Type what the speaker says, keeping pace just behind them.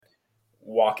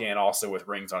walk in also with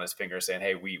rings on his fingers saying,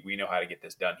 hey, we know how to get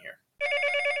this done here.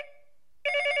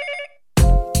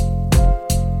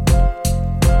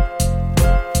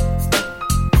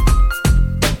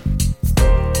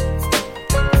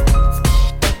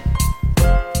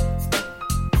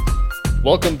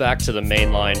 Welcome back to the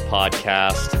Mainline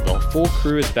Podcast. The full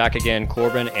crew is back again,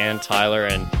 Corbin and Tyler,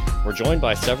 and we're joined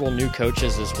by several new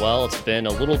coaches as well. It's been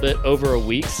a little bit over a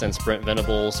week since Brent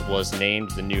Venables was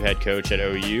named the new head coach at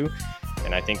OU,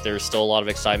 and I think there's still a lot of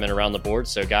excitement around the board.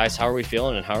 So guys, how are we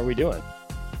feeling and how are we doing?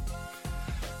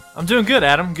 I'm doing good,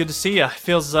 Adam. Good to see you.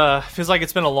 Feels like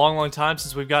it's been a long time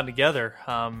since we've gotten together.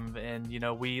 And you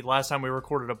know, last time we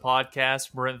recorded a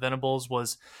podcast, Brent Venables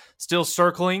was still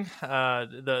circling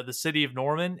the city of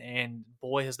Norman, and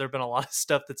boy, has there been a lot of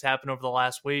stuff that's happened over the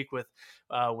last week with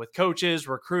coaches,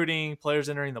 recruiting, players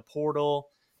entering the portal,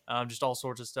 just all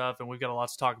sorts of stuff. And we've got a lot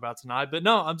to talk about tonight. But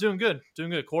no, I'm doing good.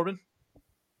 Corbin.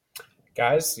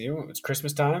 Guys, it's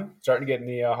Christmas time, starting to get in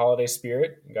the holiday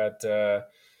spirit. We got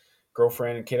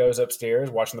girlfriend and kiddos upstairs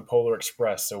watching the Polar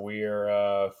Express, so we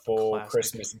are full Classic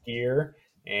Christmas gear,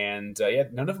 and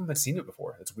none of them have seen it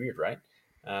before. It's weird, right?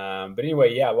 But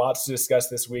anyway, lots to discuss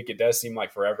this week. It does seem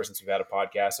like forever since we've had a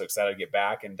podcast, so excited to get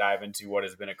back and dive into what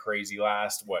has been a crazy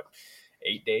last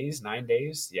 9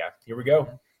 days. Here we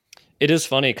go. It is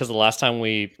funny because the last time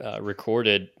we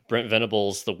recorded, Brent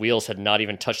Venables, the wheels had not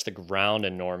even touched the ground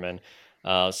in Norman.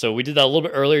 So we did that a little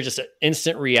bit earlier, just an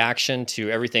instant reaction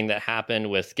to everything that happened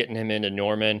with getting him into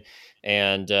Norman.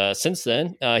 And since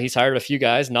then, he's hired a few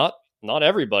guys, not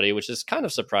everybody, which is kind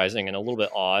of surprising and a little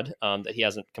bit odd that he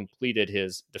hasn't completed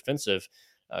his defensive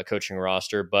coaching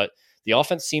roster. But the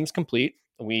offense seems complete.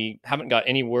 We haven't got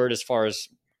any word as far as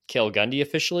Cale Gundy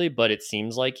officially, but it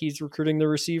seems like he's recruiting the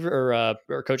receiver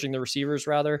or coaching the receivers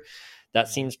rather. That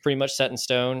seems pretty much set in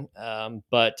stone.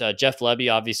 But Jeff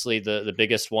Lebby, obviously the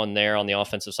biggest one there on the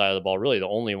offensive side of the ball, really the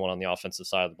only one on the offensive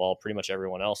side of the ball. Pretty much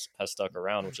everyone else has stuck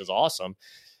around, which is awesome.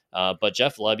 But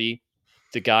Jeff Lebby,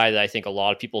 the guy that I think a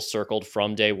lot of people circled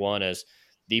from day one as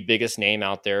the biggest name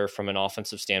out there from an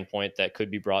offensive standpoint that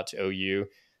could be brought to OU.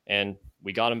 And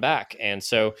we got him back. And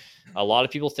so a lot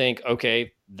of people think,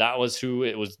 okay, that was who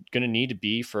it was going to need to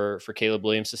be for Caleb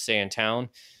Williams to stay in town.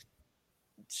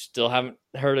 Still haven't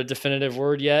heard a definitive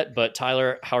word yet, but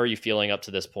Tyler, how are you feeling up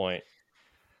to this point?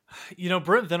 You know,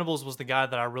 Brent Venables was the guy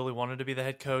that I really wanted to be the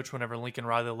head coach whenever Lincoln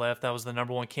Riley left. That was the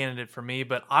number one candidate for me,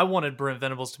 but I wanted Brent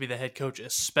Venables to be the head coach,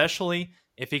 especially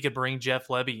if he could bring Jeff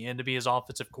Lebby in to be his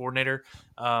offensive coordinator.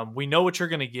 We know what you're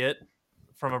going to get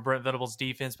from a Brent Venables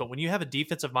defense, but when you have a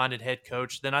defensive-minded head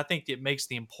coach, then I think it makes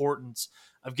the importance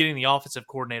of getting the offensive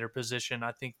coordinator position.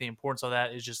 I think the importance of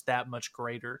that is just that much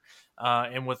greater.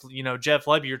 And with, Jeff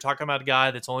Lebby, you're talking about a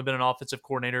guy that's only been an offensive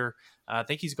coordinator. I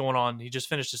think he just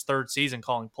finished his third season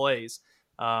calling plays.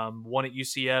 One at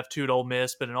UCF, two at Ole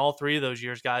Miss, but in all three of those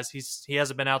years, guys, he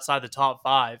hasn't been outside the top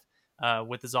five.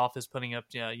 With his office putting up,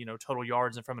 total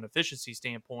yards and from an efficiency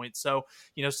standpoint. So,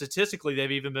 statistically, they've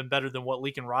even been better than what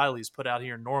Lincoln Riley's put out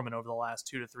here in Norman over the last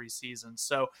 2 to 3 seasons.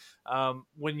 So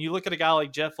when you look at a guy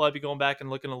like Jeff Lebby, going back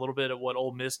and looking a little bit at what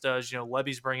Ole Miss does,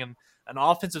 Lebby's bringing an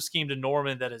offensive scheme to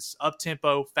Norman that is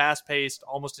up-tempo, fast-paced,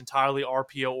 almost entirely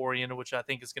RPO-oriented, which I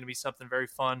think is going to be something very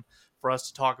fun for us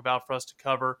to talk about, for us to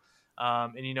cover.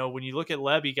 And, when you look at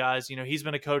Lebby, guys, he's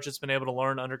been a coach that's been able to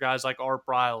learn under guys like Art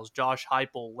Briles, Josh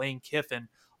Heupel, Lane Kiffin,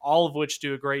 all of which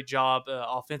do a great job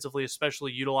offensively,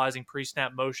 especially utilizing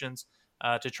pre-snap motions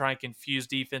to try and confuse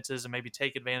defenses and maybe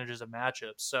take advantages of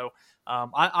matchups. So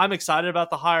I'm excited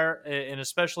about the hire, and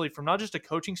especially from not just a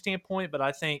coaching standpoint, but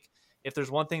I think if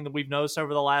there's one thing that we've noticed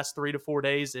over the last 3 to 4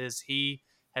 days is he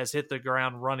has hit the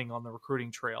ground running on the recruiting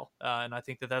trail. And I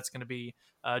think that's going to be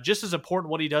just as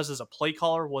important what he does as a play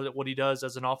caller, what he does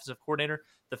as an offensive coordinator.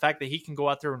 The fact that he can go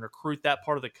out there and recruit that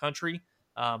part of the country,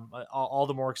 all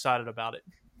the more excited about it.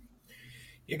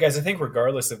 Yeah, guys, I think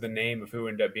regardless of the name of who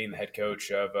ended up being the head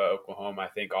coach of Oklahoma, I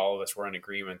think all of us were in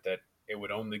agreement that it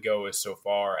would only go as so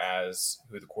far as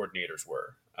who the coordinators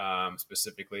were.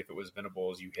 Specifically, if it was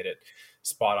Venables, you hit it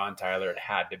spot on, Tyler. It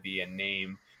had to be a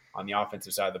name on the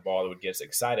offensive side of the ball that would get us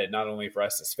excited, not only for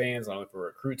us as fans, not only for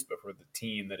recruits, but for the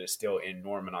team that is still in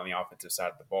Norman on the offensive side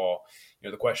of the ball.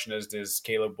 The question is, does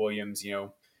Caleb Williams,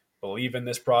 believe in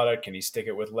this product? Can he stick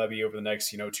it with Lebby over the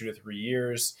next, 2 to 3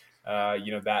 years?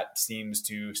 That seems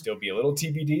to still be a little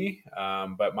TBD.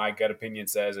 But my gut opinion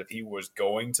says if he was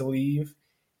going to leave,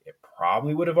 it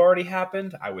probably would have already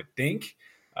happened, I would think.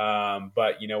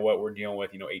 But you know what? We're dealing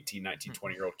with, 18, 19,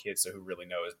 20-year-old kids, so who really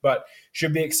knows? But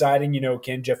should be exciting.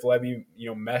 Can Jeff Lebby,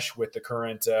 mesh with the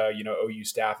current, OU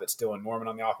staff that's still in Norman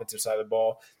on the offensive side of the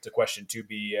ball? It's a question to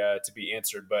be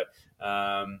answered. But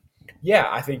yeah,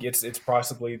 I think it's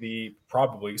the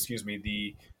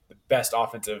best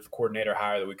offensive coordinator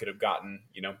hire that we could have gotten,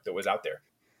 that was out there.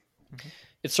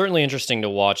 It's certainly interesting to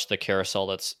watch the carousel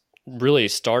that's really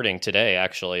starting today,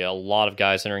 actually. A lot of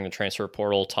guys entering the transfer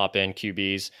portal, top end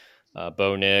QBs,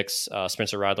 Bo Nix,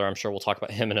 Spencer Rattler. I'm sure we'll talk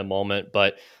about him in a moment,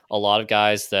 but a lot of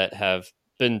guys that have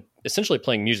been essentially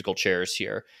playing musical chairs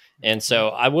here. And so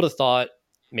I would have thought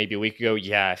maybe a week ago,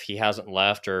 yeah, if he hasn't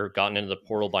left or gotten into the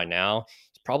portal by now,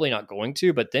 he's probably not going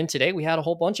to. But then today we had a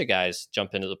whole bunch of guys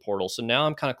jump into the portal. So now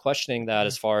I'm kind of questioning that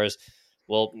as far as,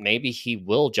 well, maybe he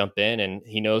will jump in and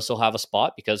he knows he'll have a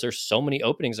spot because there's so many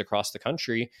openings across the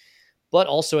country. But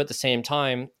also at the same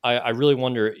time, I really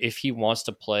wonder if he wants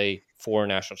to play for a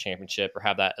national championship or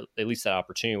have that, at least that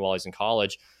opportunity while he's in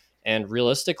college. And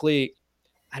realistically,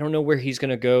 I don't know where he's going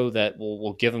to go that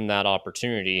will give him that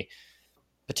opportunity.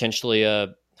 Potentially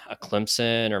a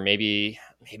Clemson or maybe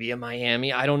a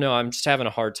Miami. I don't know. I'm just having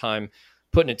a hard time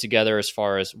putting it together as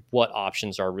far as what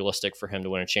options are realistic for him to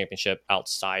win a championship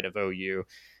outside of OU.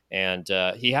 And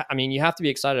you have to be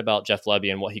excited about Jeff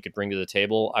Lebby and what he could bring to the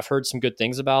table. I've heard some good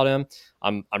things about him.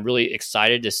 I'm really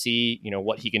excited to see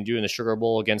what he can do in the Sugar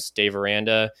Bowl against Dave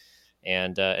Aranda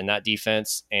and in that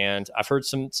defense. And I've heard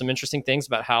some interesting things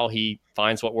about how he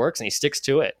finds what works and he sticks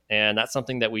to it. And that's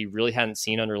something that we really hadn't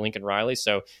seen under Lincoln Riley.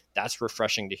 So that's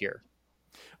refreshing to hear.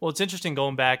 Well, it's interesting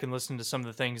going back and listening to some of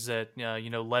the things that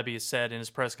Lebby has said in his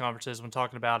press conferences when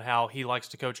talking about how he likes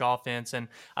to coach offense, and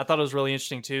I thought it was really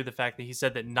interesting too the fact that he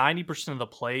said that 90% of the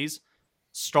plays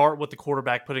start with the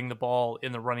quarterback putting the ball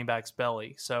in the running back's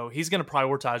belly. So he's going to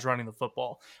prioritize running the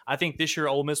football. I think this year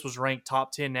Ole Miss was ranked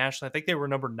top 10 nationally. I think they were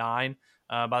number 9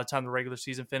 by the time the regular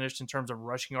season finished in terms of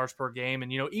rushing yards per game.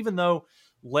 And even though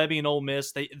Lebby and Ole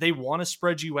Miss they want to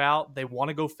spread you out, they want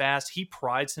to go fast. He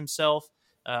prides himself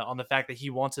on the fact that he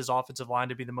wants his offensive line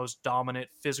to be the most dominant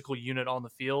physical unit on the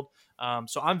field.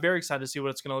 So I'm very excited to see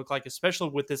what it's going to look like, especially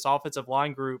with this offensive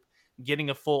line group getting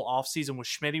a full offseason with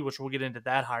Schmidt, which we'll get into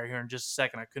that hire here in just a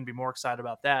second. I couldn't be more excited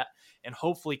about that. And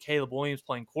hopefully Caleb Williams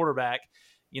playing quarterback.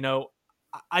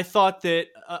 I thought that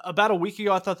about a week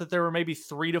ago, I thought that there were maybe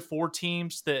 3 to 4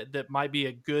 teams that might be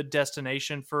a good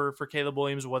destination for Caleb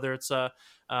Williams, whether it's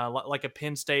like a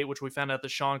Penn State, which we found out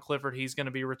that Sean Clifford, he's going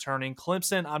to be returning.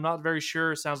 Clemson, I'm not very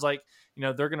sure. It sounds like,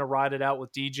 they're going to ride it out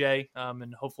with DJ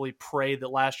and hopefully pray that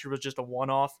last year was just a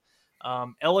one-off.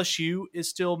 LSU is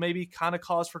still maybe kind of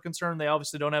cause for concern. They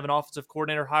obviously don't have an offensive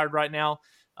coordinator hired right now.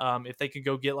 If they could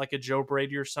go get like a Joe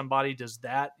Brady or somebody, does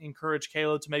that encourage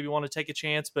Caleb to maybe want to take a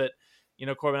chance? But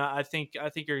Corbin, I think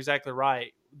you're exactly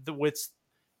right.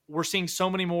 We're seeing so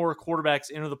many more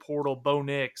quarterbacks enter the portal. Bo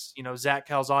Nix, Zach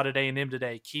Calzada at A&M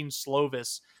today, Keaton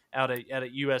Slovis out at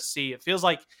USC. It feels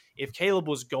like if Caleb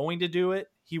was going to do it,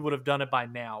 he would have done it by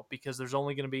now because there's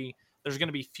going to be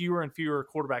fewer and fewer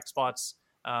quarterback spots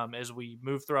as we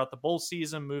move throughout the bowl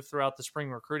season, move throughout the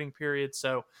spring recruiting period.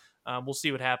 So we'll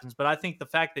see what happens. But I think the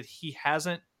fact that he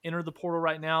hasn't entered the portal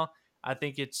right now, I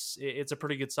think it's a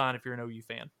pretty good sign if you're an OU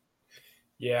fan.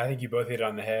 Yeah, I think you both hit it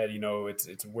on the head.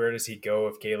 It's where does he go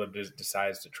if Caleb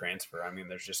decides to transfer? I mean,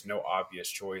 there's just no obvious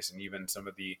choice. And even some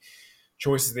of the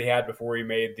choices they had before he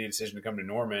made the decision to come to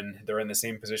Norman, they're in the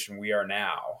same position we are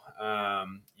now,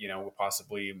 with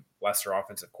possibly lesser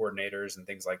offensive coordinators and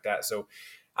things like that. So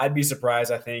I'd be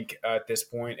surprised, I think, at this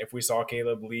point if we saw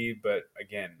Caleb leave. But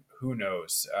again, who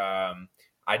knows?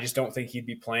 I just don't think he'd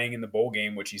be playing in the bowl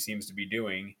game, which he seems to be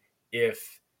doing,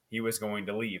 if he was going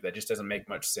to leave. That just doesn't make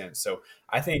much sense. So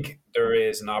I think there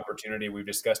is an opportunity, we've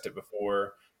discussed it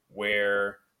before,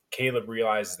 where Caleb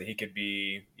realizes that he could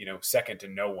be, second to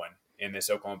no one in this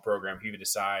Oklahoma program. He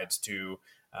decides to,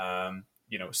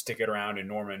 stick it around in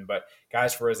Norman. But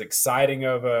guys, for as exciting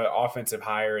of an offensive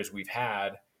hire as we've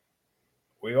had,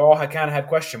 we've all kind of had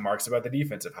question marks about the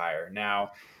defensive hire.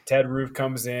 Now, Ted Roof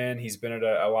comes in. He's been at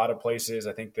a lot of places.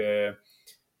 I think the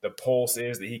pulse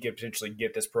is that he could potentially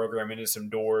get this program into some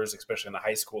doors, especially on the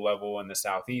high school level in the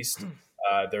Southeast.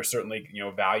 There's certainly,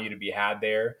 value to be had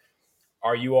there.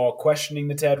 Are you all questioning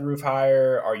the Ted Roof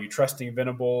hire? Are you trusting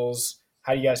Venables?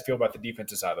 How do you guys feel about the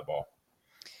defensive side of the ball?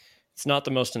 It's not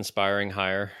the most inspiring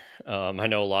hire. I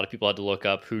know a lot of people had to look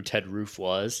up who Ted Roof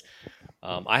was.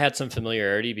 I had some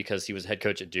familiarity because he was head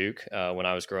coach at Duke when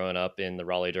I was growing up in the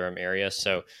Raleigh-Durham area.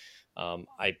 So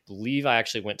I believe I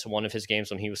actually went to one of his games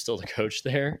when he was still the coach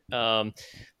there.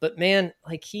 But man,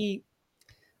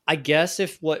 I guess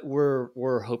if what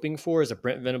we're hoping for is a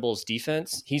Brent Venables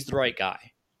defense, he's the right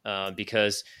guy.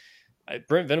 because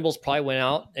Brent Venables probably went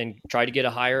out and tried to get a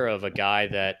hire of a guy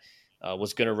that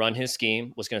was going to run his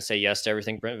scheme, was going to say yes to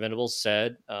everything Brent Venables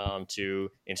said, to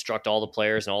instruct all the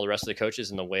players and all the rest of the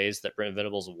coaches in the ways that Brent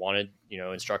Venables wanted,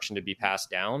 instruction to be passed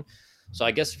down. So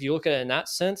I guess if you look at it in that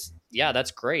sense, yeah,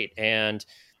 that's great. And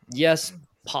yes,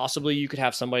 possibly you could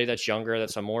have somebody that's younger,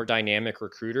 that's a more dynamic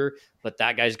recruiter, but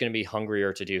that guy's going to be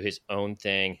hungrier to do his own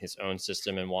thing, his own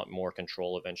system, and want more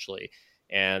control eventually.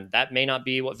 And that may not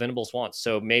be what Venables wants.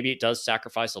 So maybe it does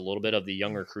sacrifice a little bit of the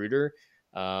young recruiter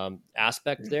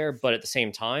aspect there. But at the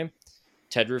same time,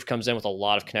 Ted Roof comes in with a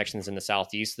lot of connections in the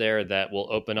Southeast there that will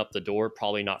open up the door,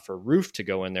 probably not for Roof to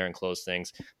go in there and close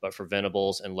things, but for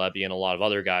Venables and Lebby and a lot of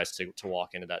other guys to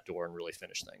walk into that door and really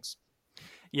finish things.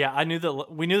 Yeah,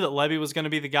 we knew that Lebby was going to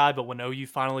be the guy, but when OU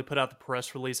finally put out the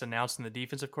press release announcing the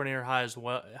defensive coordinator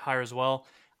hire as well,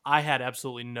 I had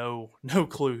absolutely no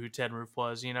clue who Ted Roof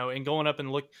was. And going up and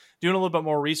doing a little bit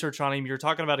more research on him, you're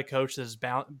talking about a coach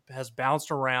that has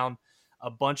bounced around a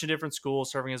bunch of different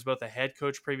schools, serving as both a head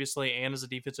coach previously and as a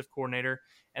defensive coordinator.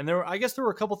 And I guess there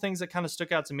were a couple things that kind of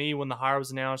stuck out to me when the hire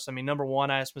was announced. I mean, number one,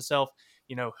 I asked myself,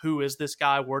 who is this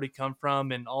guy? Where'd he come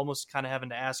from? And almost kind of having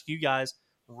to ask you guys,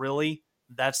 really?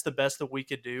 That's the best that we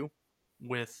could do.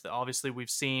 With obviously,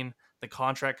 we've seen the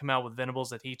contract come out with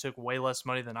Venables that he took way less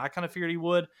money than I kind of figured he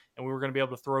would, and we were going to be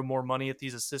able to throw more money at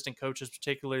these assistant coaches,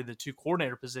 particularly the two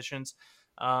coordinator positions.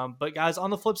 But guys,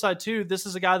 on the flip side too, this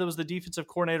is a guy that was the defensive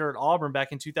coordinator at Auburn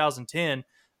back in 2010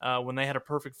 when they had a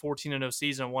perfect 14-0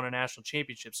 season and won a national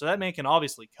championship. So that man can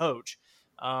obviously coach.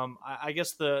 I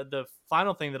guess the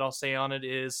final thing that I'll say on it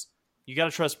is you got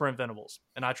to trust Brent Venables,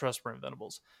 and I trust Brent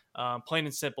Venables. Plain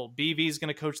and simple. BV is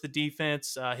going to coach the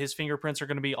defense. His fingerprints are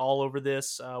going to be all over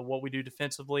this, what we do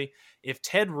defensively. If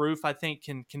Ted Roof, I think,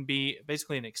 can be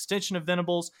basically an extension of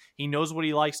Venables, he knows what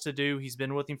he likes to do. He's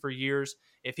been with him for years.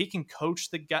 If he can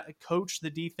coach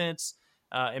the defense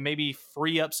and maybe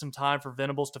free up some time for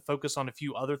Venables to focus on a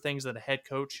few other things that a head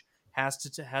coach has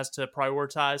to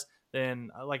prioritize, then,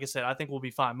 like I said, I think we'll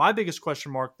be fine. My biggest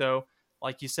question mark, though,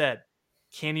 like you said,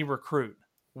 can he recruit?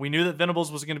 We knew that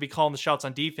Venables was going to be calling the shots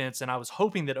on defense, and I was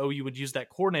hoping that OU would use that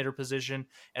coordinator position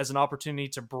as an opportunity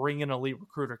to bring in an elite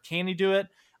recruiter. Can he do it?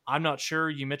 I'm not sure.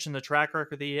 You mentioned the track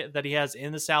record that he has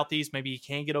in the Southeast. Maybe he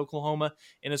can get Oklahoma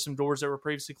into some doors that were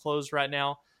previously closed right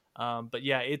now. But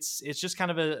yeah, it's just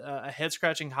kind of a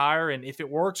head-scratching hire, and if it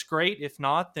works, great. If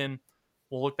not, then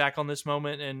we'll look back on this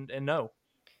moment and know.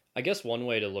 I guess one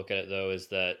way to look at it, though, is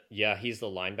that, yeah, he's the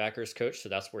linebackers coach, so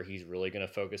that's where he's really going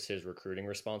to focus his recruiting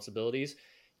responsibilities.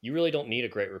 You really don't need a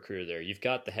great recruiter there. You've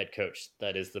got the head coach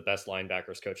that is the best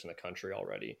linebackers coach in the country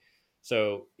already.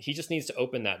 So he just needs to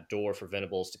open that door for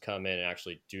Venables to come in and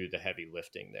actually do the heavy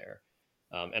lifting there.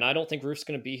 And I don't think Roof's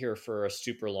going to be here for a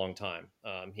super long time.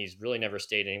 He's really never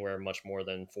stayed anywhere much more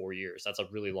than 4 years. That's a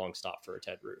really long stop for a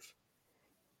Ted Roof.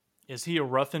 Is he a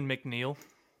Ruffin McNeil?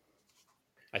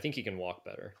 I think he can walk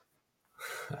better.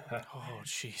 Oh,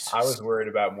 Jesus. I was worried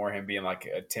about more him being like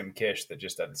a Tim Kish that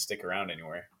just doesn't stick around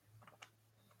anywhere.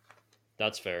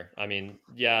 That's fair. I mean,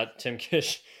 yeah, Tim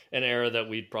Kish, an era that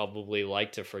we'd probably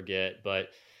like to forget. But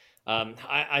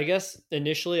I guess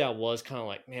initially I was kind of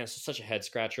like, man, it's such a head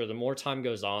scratcher. The more time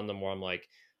goes on, the more I'm like,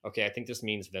 okay, I think this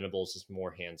means Venables is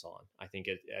more hands-on. I think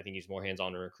he's more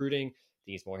hands-on in recruiting. I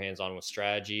think he's more hands-on with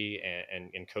strategy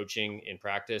and coaching in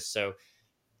practice. So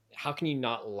how can you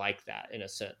not like that in a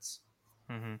sense?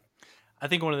 Mm-hmm. I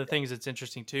think one of the things that's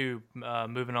interesting too,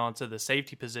 moving on to the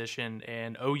safety position,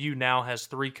 and OU now has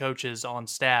 3 coaches on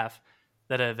staff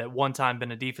that have at one time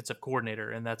been a defensive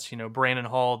coordinator, and that's Brandon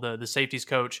Hall, the safeties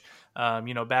coach.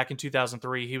 Back in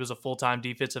 2003, he was a full-time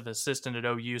defensive assistant at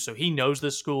OU, so he knows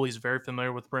this school. He's very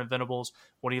familiar with Brent Venables,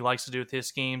 what he likes to do with his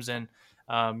schemes, and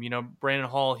Brandon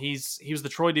Hall, he was the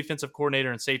Troy defensive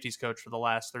coordinator and safeties coach for the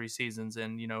last 3 seasons.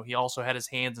 And, he also had his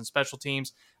hands in special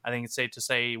teams. I think it's safe to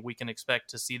say we can expect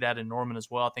to see that in Norman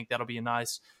as well. I think that'll be a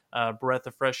nice breath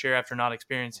of fresh air after not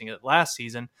experiencing it last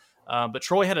season. But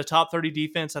Troy had a top 30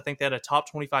 defense. I think they had a top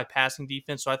 25 passing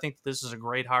defense. So I think this is a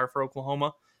great hire for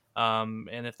Oklahoma.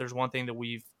 And if there's one thing that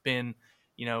we've been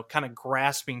kind of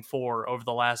grasping for over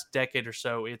the last decade or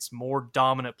so, it's more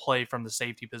dominant play from the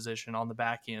safety position on the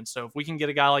back end. So if we can get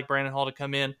a guy like Brandon Hall to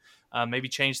come in, maybe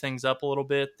change things up a little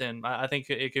bit, then I think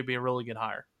it could be a really good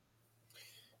hire.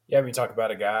 Yeah, we talk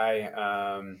about a guy,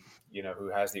 who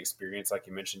has the experience, like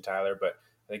you mentioned, Tyler, but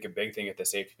I think a big thing at the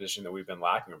safety position that we've been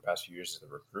lacking over the past few years is the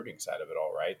recruiting side of it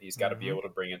all, right? He's got to be able to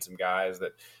bring in some guys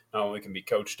that not only can be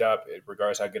coached up,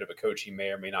 regardless how good of a coach he may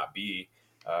or may not be.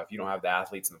 If you don't have the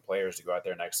athletes and the players to go out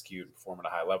there and execute and perform at a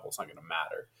high level, it's not going to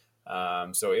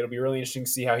matter. So it'll be really interesting to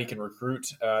see how he can recruit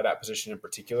that position in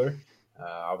particular.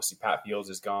 Obviously, Pat Fields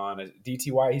is gone.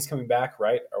 DTY, he's coming back,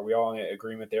 right? Are we all in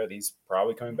agreement there that he's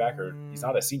probably coming back, or he's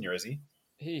not a senior, is he?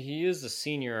 He is a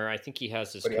senior. I think he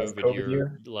has his But he has COVID COVID year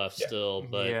year. left Yeah. still,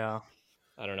 but Yeah.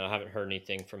 I don't know. I haven't heard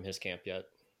anything from his camp yet.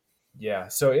 Yeah,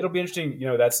 so it'll be interesting.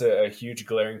 That's a huge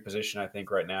glaring position, I think,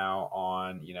 right now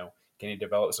on, can he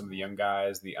develop some of the young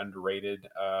guys, the underrated,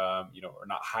 or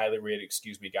not highly rated,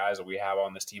 excuse me, guys that we have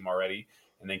on this team already.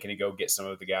 And then can he go get some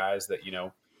of the guys that,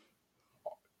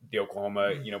 the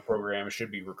Oklahoma, program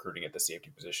should be recruiting at the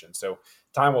safety position. So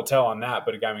time will tell on that.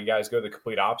 But I mean, guys go the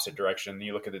complete opposite direction. Then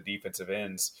you look at the defensive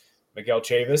ends. Miguel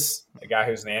Chavis, a guy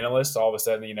who's an analyst, all of a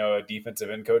sudden, a defensive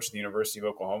end coach at the University of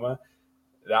Oklahoma.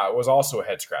 That was also a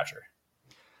head scratcher.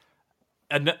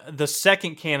 And the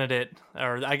second candidate,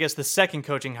 or I guess the second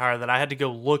coaching hire that I had to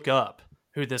go look up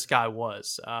who this guy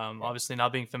was. Obviously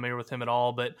not being familiar with him at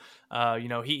all, but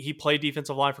he played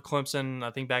defensive line for Clemson,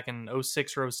 I think back in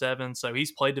 06 or 07. So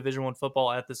he's played Division I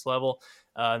football at this level.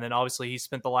 And then obviously he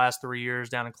spent the last 3 years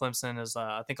down in Clemson as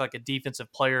I think like a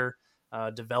defensive player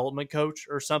development coach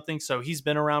or something. So he's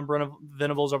been around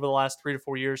Venables over the last 3 to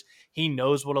 4 years. He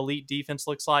knows what elite defense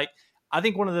looks like. I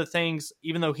think one of the things,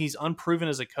 even though he's unproven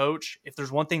as a coach, if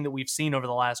there's one thing that we've seen over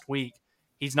the last week,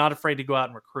 he's not afraid to go out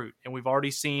and recruit. And we've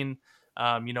already seen,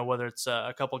 whether it's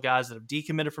a couple guys that have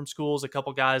decommitted from schools, a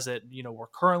couple guys that, were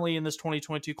currently in this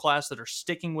 2022 class that are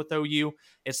sticking with OU.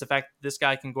 It's the fact that this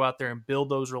guy can go out there and build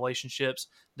those relationships,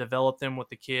 develop them with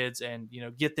the kids, and,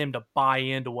 get them to buy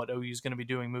into what OU is going to be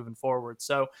doing moving forward.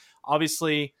 So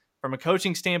obviously, from a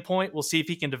coaching standpoint, we'll see if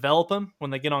he can develop them when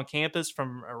they get on campus.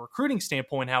 From a recruiting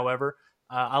standpoint, however,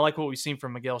 I like what we've seen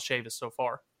from Miguel Chavis so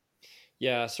far.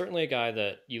 Yeah, certainly a guy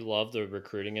that you love the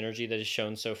recruiting energy that he's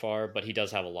shown so far, but he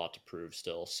does have a lot to prove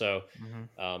still. So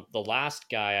the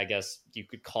last guy, I guess you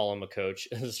could call him a coach,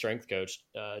 a strength coach,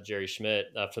 Jerry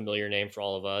Schmidt, a familiar name for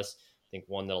all of us. I think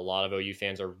one that a lot of OU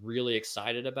fans are really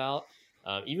excited about,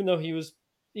 even though he was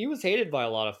hated by a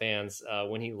lot of fans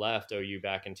when he left OU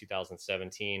back in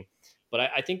 2017. But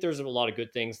I think there's a lot of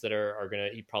good things that are going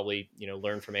to, he probably,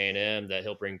 learn from A&M that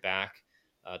he'll bring back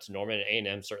to Norman. And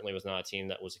A&M certainly was not a team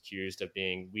that was accused of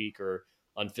being weak or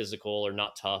unphysical or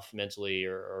not tough mentally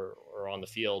or on the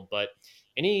field. But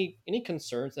any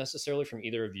concerns necessarily from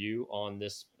either of you on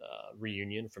this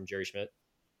reunion from Jerry Schmidt?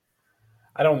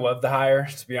 I don't love the hire,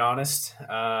 to be honest.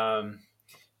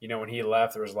 When he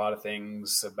left, there was a lot of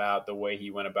things about the way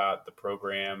he went about the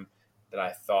program that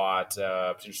I thought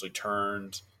potentially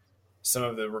turned some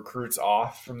of the recruits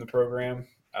off from the program.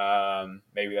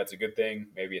 Maybe that's a good thing.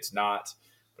 Maybe it's not.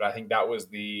 But I think that was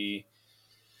the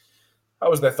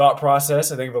thought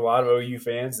process. I think of a lot of OU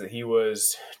fans that he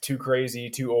was too crazy,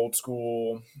 too old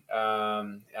school.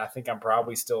 I think I'm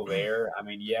probably still there. I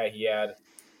mean, yeah,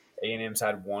 A&M's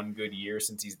had one good year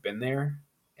since he's been there.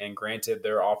 And granted,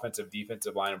 their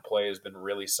defensive line of play has been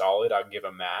really solid. I'll give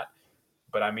them that.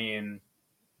 But I mean,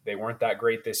 they weren't that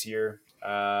great this year.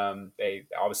 They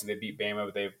beat Bama,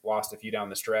 but they've lost a few down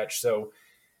the stretch. So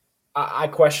I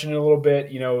question it a little bit.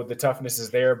 The toughness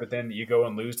is there, but then you go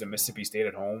and lose to Mississippi State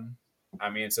at home. I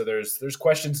mean, so there's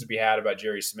questions to be had about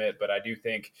Jerry Schmidt, but I do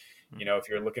think, if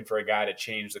you're looking for a guy to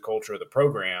change the culture of the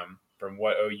program from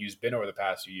what OU's been over the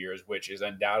past few years, which has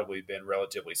undoubtedly been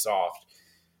relatively soft,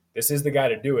 this is the guy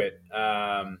to do it.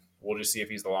 We'll just see if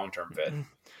he's the long-term fit.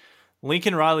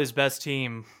 Lincoln Riley's best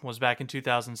team was back in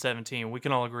 2017. We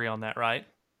can all agree on that, right?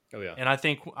 Oh yeah. And I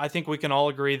think we can all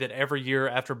agree that every year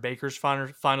after Baker's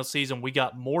final season, we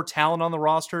got more talent on the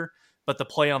roster, but the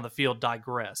play on the field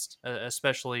digressed,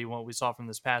 especially what we saw from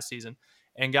this past season.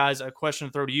 And guys, a question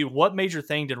to throw to you: what major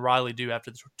thing did Riley do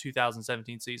after the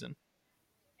 2017 season?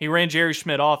 He ran Jerry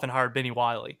Schmidt off and hired Benny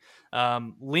Wiley.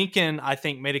 Lincoln, I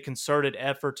think, made a concerted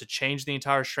effort to change the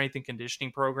entire strength and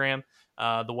conditioning program,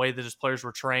 the way that his players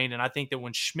were trained. And I think that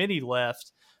when Schmidt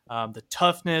left, the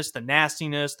toughness, the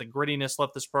nastiness, the grittiness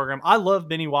left this program. I love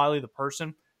Benny Wiley, the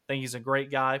person. I think he's a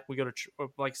great guy. We go to,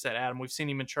 like I said, Adam, we've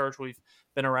seen him in church. We've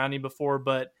been around him before,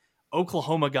 but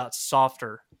Oklahoma got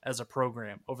softer as a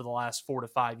program over the last 4 to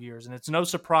 5 years. And it's no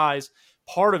surprise.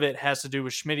 Part of it has to do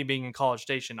with Schmidt being in College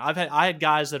Station. I had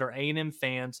guys that are A&M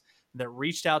fans that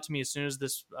reached out to me as soon as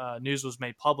this news was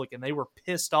made public, and they were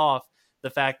pissed off the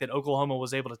fact that Oklahoma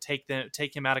was able to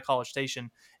take him out of College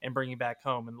Station and bring him back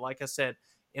home. And like I said,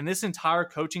 in this entire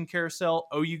coaching carousel,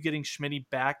 OU getting Schmidt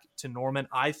back to Norman,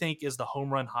 I think, is the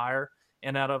home run hire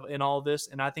in all of this.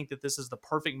 And I think that this is the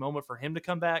perfect moment for him to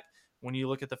come back when you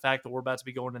look at the fact that we're about to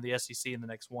be going to the SEC in the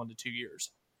next 1 to 2 years.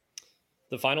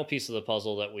 The final piece of the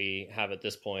puzzle that we have at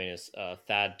this point is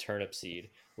Thad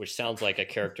Turnipseed, which sounds like a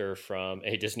character from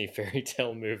a Disney fairy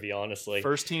tale movie, honestly.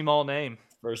 First team all name.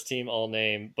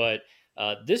 But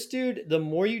This dude, the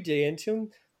more you dig into him,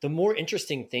 the more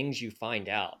interesting things you find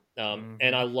out.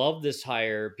 And I love this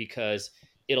hire because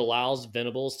it allows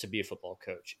Venables to be a football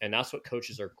coach. And that's what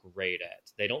coaches are great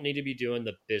at. They don't need to be doing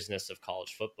the business of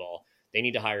college football. They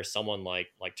need to hire someone like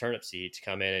Turnipseed to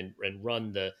come in and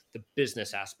run the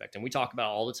business aspect. And we talk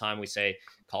about all the time. We say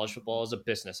college football is a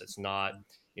business. It's not,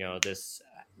 this,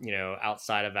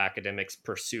 outside of academics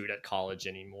pursuit at college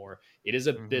anymore. It is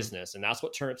a business. And that's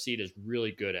what Turnipseed is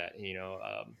really good at.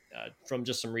 From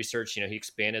just some research, he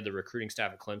expanded the recruiting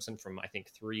staff at Clemson from, I think,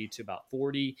 3 to about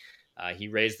 40. He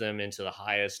raised them into the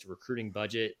highest recruiting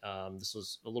budget. This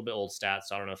was a little bit old stats,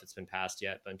 so I don't know if it's been passed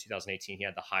yet, but in 2018, he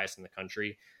had the highest in the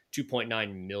country,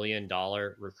 $2.9 million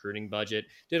recruiting budget,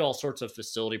 did all sorts of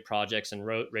facility projects and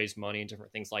raised money and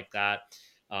different things like that.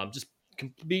 Just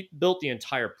built the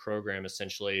entire program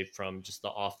essentially from just the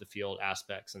off the field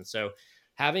aspects. And so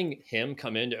having him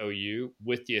come into OU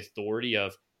with the authority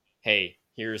of, hey,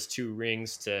 here's 2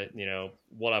 rings to,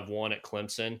 what I've won at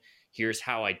Clemson. Here's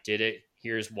how I did it.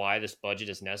 Here's why this budget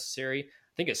is necessary.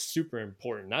 I think it's super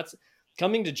important. That's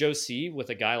coming to Joe C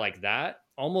with a guy like that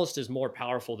almost is more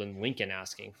powerful than Lincoln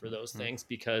asking for those things,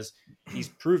 because he's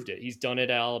proved it. He's done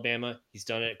it at Alabama. He's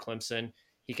done it at Clemson.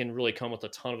 He can really come with a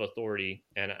ton of authority.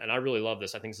 And I really love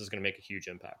this. I think this is going to make a huge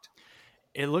impact.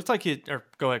 It looked like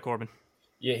go ahead, Corbin.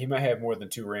 Yeah, he might have more than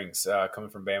 2 rings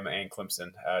coming from Bama and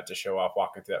Clemson to show off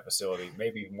walking through that facility,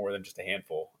 maybe more than just a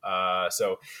handful.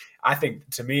 So I think,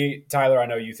 to me, Tyler, I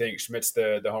know you think Schmidt's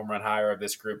the home run hire of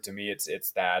this group. To me,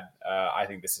 it's Thad. I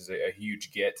think this is a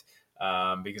huge get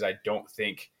because I don't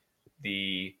think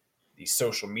the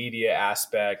social media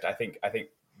aspect, I think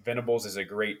Venables is a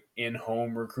great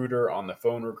in-home recruiter, on the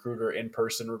phone recruiter,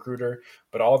 in-person recruiter,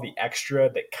 but all the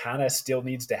extra that kind of still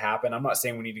needs to happen. I'm not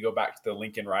saying we need to go back to the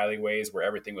Lincoln Riley ways where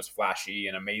everything was flashy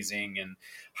and amazing and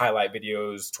highlight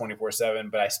videos 24/7,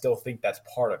 but I still think that's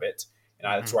part of it.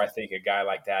 And that's where I think a guy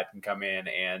like that can come in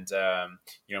and,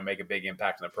 make a big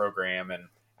impact on the program. And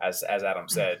as Adam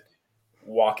said,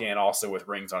 walk in also with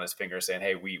rings on his fingers saying,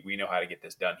 hey, we know how to get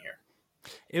this done here.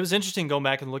 It was interesting going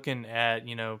back and looking at,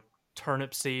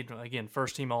 Turnipseed, again,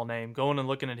 first team all name, going and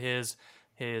looking at his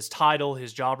title,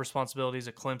 his job responsibilities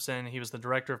at Clemson. He was the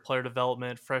director of player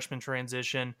development, freshman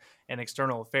transition, and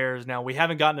external affairs. Now, we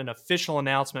haven't gotten an official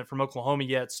announcement from Oklahoma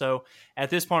yet, so at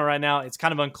this point right now, it's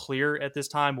kind of unclear at this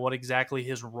time what exactly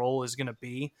his role is going to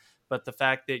be. But the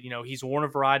fact that, he's worn a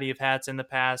variety of hats in the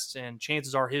past, and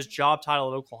chances are his job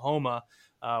title at Oklahoma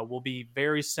will be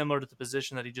very similar to the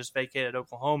position that he just vacated at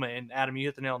Oklahoma. And Adam, you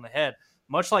hit the nail on the head.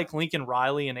 Much like Lincoln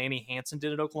Riley and Annie Hansen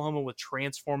did at Oklahoma with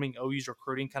transforming OU's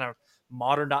recruiting, kind of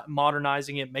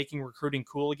modernizing it, making recruiting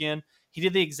cool again, he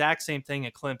did the exact same thing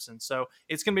at Clemson. So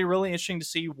it's going to be really interesting to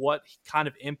see what kind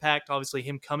of impact, obviously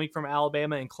him coming from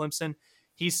Alabama and Clemson,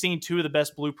 he's seen 2 of the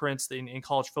best blueprints in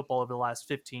college football over the last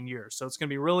 15 years. So it's going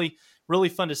to be really, really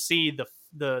fun to see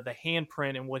the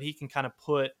handprint and what he can kind of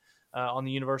put on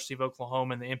the University of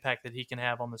Oklahoma and the impact that he can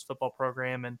have on this football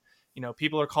program. And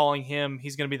people are calling him,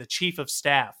 he's going to be the chief of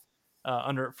staff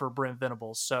for Brent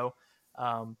Venables. So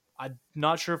I'm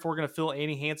not sure if we're going to fill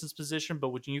Annie Hansen's position, but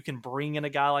when you can bring in a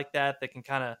guy like that can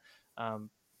kind of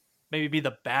maybe be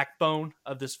the backbone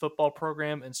of this football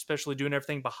program, and especially doing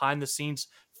everything behind the scenes,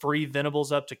 free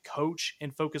Venables up to coach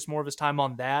and focus more of his time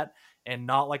on that, and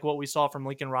not like what we saw from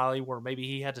Lincoln Riley, where maybe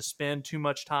he had to spend too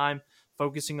much time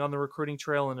focusing on the recruiting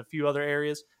trail and a few other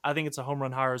areas. I think it's a home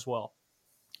run hire as well.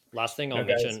 Last thing I'll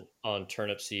mention on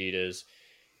Turnipseed is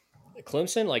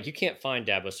Clemson. You can't find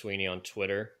Dabo Sweeney on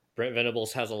Twitter. Brent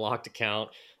Venables has a locked account.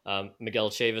 Miguel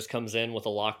Chavis comes in with a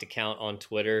locked account on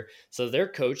Twitter. So their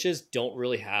coaches don't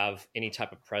really have any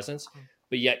type of presence.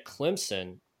 But yet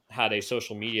Clemson had a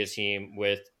social media team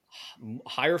with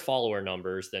higher follower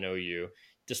numbers than OU,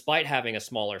 despite having a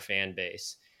smaller fan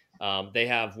base. They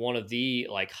have one of the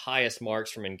highest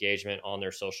marks from engagement on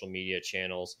their social media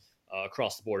channels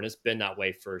across the board. And it's been that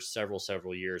way for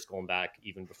several years, going back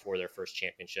even before their first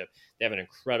championship. They have an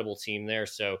incredible team there.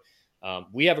 So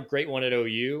we have a great one at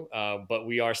OU, but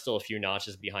we are still a few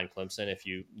notches behind Clemson if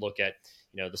you look at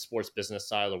the sports business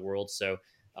side of the world. So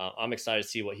I'm excited to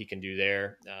see what he can do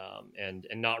there, and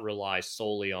not rely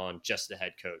solely on just the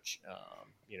head coach,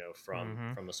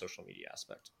 from a social media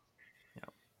aspect.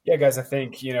 Yeah, guys, I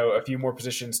think, a few more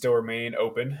positions still remain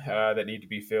open that need to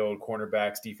be filled.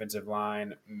 Cornerbacks, defensive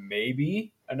line,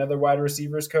 maybe another wide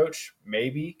receivers coach,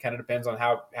 maybe. Kind of depends on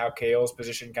how Kale's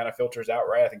position kind of filters out,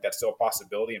 right? I think that's still a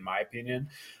possibility in my opinion.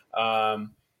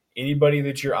 Anybody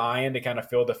that you're eyeing to kind of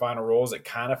fill the final roles, it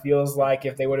kind of feels like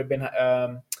if they would have been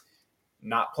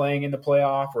not playing in the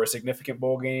playoff or a significant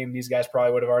bowl game, these guys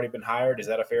probably would have already been hired. Is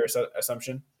that a fair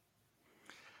assumption?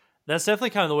 That's definitely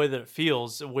kind of the way that it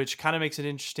feels, which kind of makes it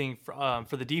interesting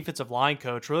for the defensive line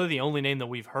coach. Really, the only name that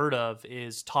we've heard of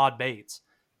is Todd Bates.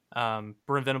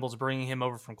 Brent Venables bringing him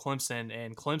over from Clemson,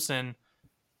 and Clemson,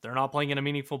 they're not playing in a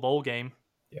meaningful bowl game.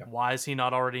 Yeah. Why is he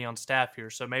not already on staff here?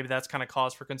 So maybe that's kind of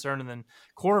cause for concern. And then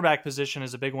cornerback position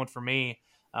is a big one for me.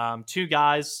 Two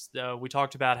guys, we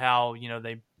talked about how,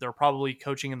 they're probably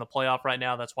coaching in the playoff right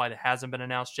now. That's why it hasn't been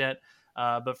announced yet.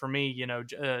 But for me,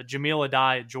 Jamil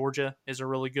Adai at Georgia is a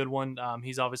really good one.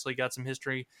 He's obviously got some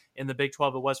history in the Big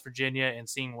 12 at West Virginia, and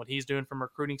seeing what he's doing from a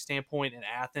recruiting standpoint in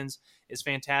Athens is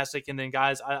fantastic. And then,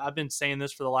 guys, I've been saying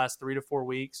this for the last 3 to 4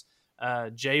 weeks.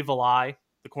 Jay Valai,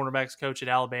 the cornerbacks coach at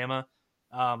Alabama,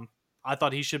 I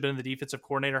thought he should have been the defensive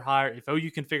coordinator hire. If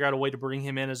OU can figure out a way to bring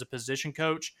him in as a position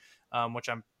coach, which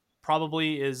I'm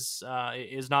probably is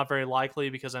not very likely,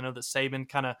 because I know that Saban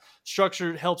kind of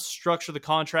helps structure the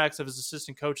contracts of his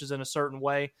assistant coaches in a certain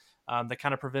way that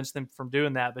kind of prevents them from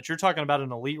doing that. But you're talking about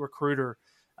an elite recruiter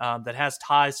that has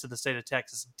ties to the state of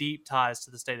Texas, deep ties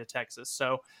to the state of Texas.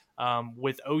 So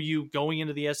with OU going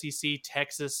into the SEC,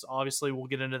 Texas, obviously we'll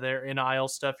get into their NIL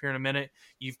stuff here in a minute.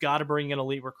 You've got to bring in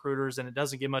elite recruiters, and it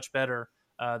doesn't get much better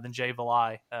than Jay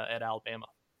Valai at Alabama.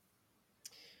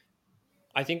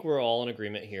 I think we're all in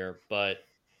agreement here, but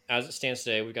as it stands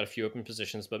today, we've got a few open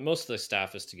positions, but most of the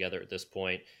staff is together at this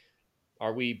point.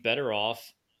 Are we better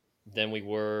off than we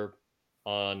were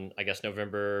on, I guess,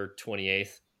 November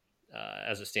 28th,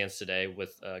 as it stands today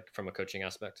with from a coaching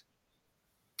aspect?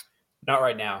 Not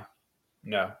right now.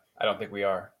 No, I don't think we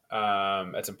are.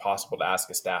 It's impossible to ask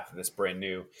a staff that's brand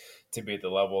new to be at the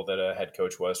level that a head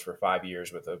coach was for 5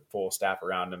 years with a full staff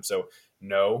around him. So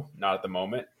no, not at the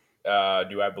moment.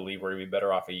 Do I believe we're going to be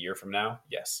better off a year from now?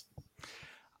 Yes.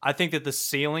 I think that the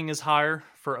ceiling is higher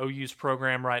for OU's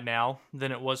program right now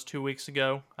than it was 2 weeks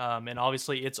ago. And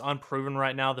obviously it's unproven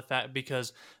right now, the fact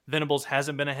because Venables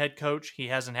hasn't been a head coach. He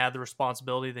hasn't had the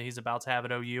responsibility that he's about to have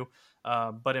at OU.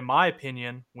 But in my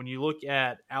opinion, when you look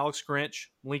at Alex Grinch,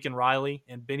 Lincoln Riley,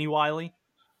 and Benny Wiley,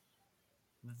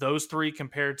 those three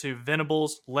compared to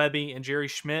Venables, Lebby, and Jerry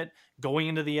Schmidt going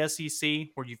into the SEC,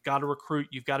 where you've got to recruit,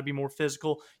 you've got to be more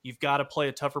physical, you've got to play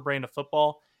a tougher brand of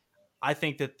football. I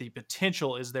think that the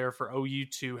potential is there for OU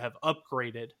to have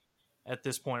upgraded at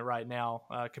this point right now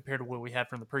compared to what we had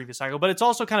from the previous cycle. But it's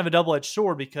also kind of a double-edged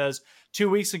sword, because 2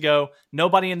 weeks ago,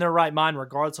 nobody in their right mind,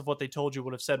 regardless of what they told you,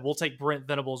 would have said, we'll take Brent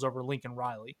Venables over Lincoln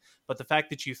Riley. But the fact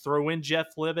that you throw in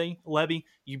Jeff Lebby,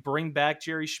 you bring back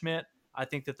Jerry Schmidt, I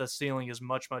think that the ceiling is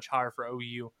much, much higher for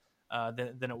OU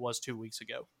than it was 2 weeks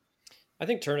ago. I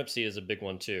think turnip seed is a big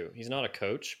one too. He's not a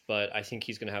coach, but I think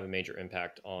he's going to have a major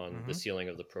impact on the ceiling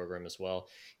of the program as well.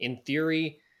 In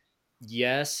theory,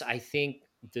 yes, I think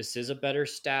this is a better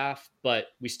staff, but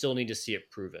we still need to see it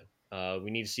proven.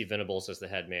 We need to see Venables as the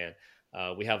head man.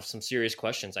 We have some serious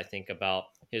questions, I think, about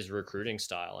his recruiting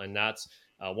style. And that's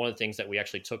one of the things that we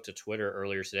actually took to Twitter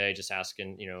earlier today, just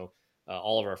asking,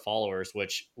 all of our followers,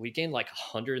 which we gained like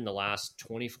 100 in the last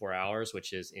 24 hours,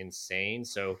 which is insane.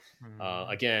 So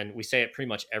again, we say it pretty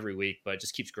much every week, but it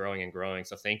just keeps growing and growing.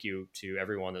 So thank you to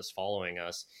everyone that's following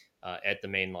us at the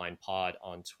Mainline Pod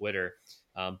on Twitter.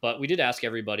 But we did ask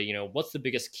everybody, what's the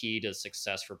biggest key to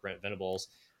success for Brent Venables?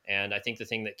 And I think the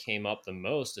thing that came up the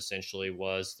most essentially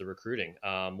was the recruiting.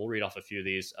 We'll read off a few of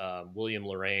these. William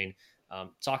Lorraine,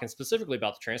 talking specifically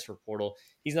about the transfer portal.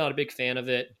 He's not a big fan of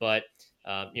it, but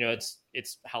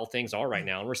it's how things are right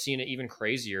now. And we're seeing it even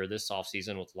crazier this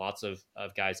offseason with lots of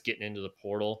guys getting into the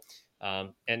portal.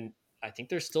 And I think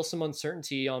there's still some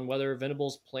uncertainty on whether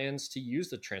Venables plans to use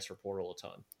the transfer portal a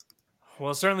ton.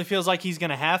 Well, it certainly feels like he's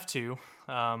going to have to.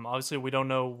 Obviously, we don't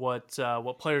know what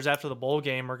players after the bowl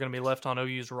game are going to be left on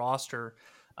OU's roster.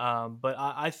 But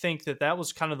I think that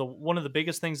was kind of one of the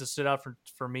biggest things that stood out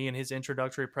for me in his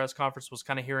introductory press conference was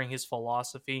kind of hearing his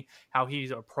philosophy, how he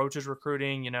approaches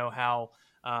recruiting, how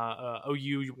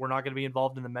OU, we're not going to be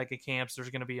involved in the mega camps. There's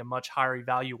going to be a much higher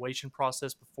evaluation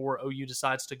process before OU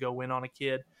decides to go in on a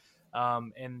kid.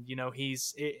 And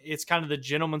it's kind of the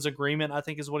gentleman's agreement, I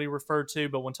think is what he referred to.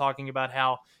 But when talking about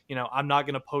how, I'm not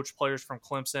going to poach players from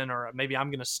Clemson, or maybe I'm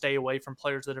going to stay away from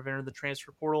players that have entered the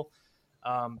transfer portal.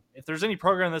 If there's any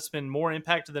program that's been more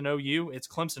impacted than OU, it's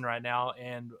Clemson right now.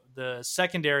 And the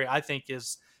secondary, I think,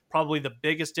 is probably the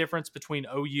biggest difference between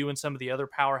OU and some of the other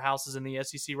powerhouses in the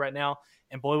SEC right now.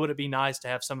 And boy, would it be nice to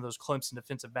have some of those Clemson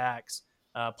defensive backs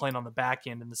playing on the back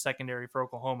end in the secondary for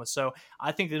Oklahoma. So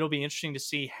I think it'll be interesting to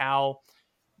see how,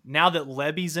 now that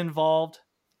Lebby's involved,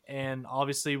 and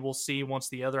obviously we'll see once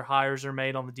the other hires are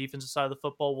made on the defensive side of the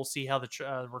football, we'll see how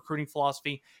the recruiting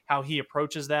philosophy, how he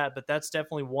approaches that. But that's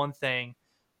definitely one thing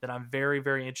that I'm very,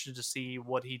 very interested to see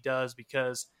what he does,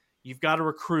 because you've got to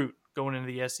recruit going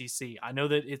into the SEC. I know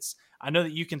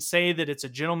that you can say that it's a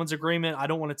gentleman's agreement. I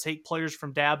don't want to take players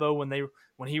from Dabo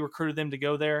when he recruited them to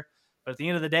go there. But at the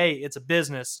end of the day, it's a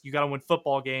business. You got to win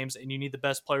football games, and you need the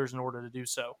best players in order to do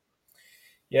so.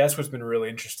 Yeah, that's what's been really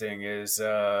interesting is,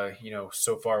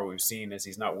 so far what we've seen is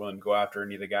he's not willing to go after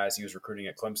any of the guys he was recruiting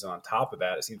at Clemson. On top of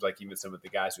that, it seems like even some of the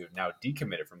guys who have now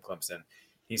decommitted from Clemson,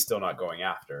 he's still not going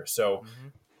after. So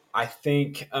I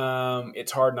think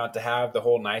it's hard not to have the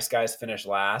whole nice guys finish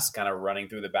last kind of running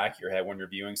through the back of your head when you're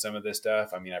viewing some of this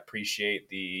stuff. I mean, I appreciate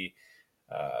the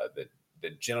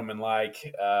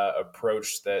gentleman-like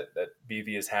approach that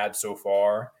BV has had so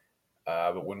far.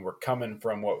 But when we're coming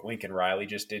from what Lincoln Riley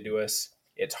just did to us,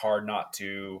 it's hard not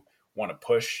to want to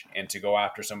push and to go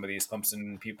after some of these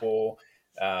Clemson people,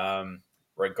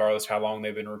 regardless of how long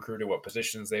they've been recruited, what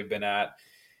positions they've been at.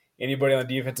 Anybody on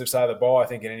the defensive side of the ball, I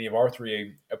think in any of our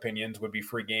three opinions would be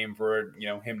free game for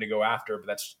him to go after.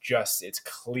 But it's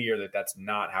clear that that's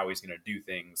not how he's going to do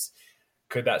things.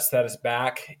 Could that set us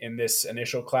back in this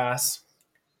initial class?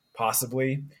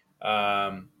 Possibly.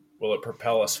 Will it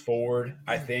propel us forward?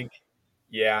 I think.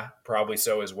 Yeah, probably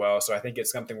so as well. So I think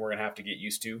it's something we're going to have to get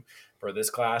used to for this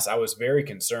class. I was very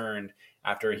concerned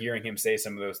after hearing him say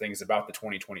some of those things about the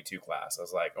 2022 class. I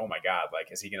was like, oh my God,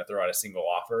 like, is he going to throw out a single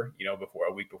offer, before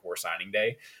a week before signing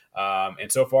day?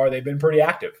 And so far they've been pretty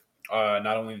active,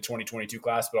 not only the 2022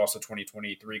 class, but also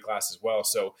 2023 class as well.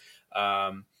 So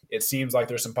it seems like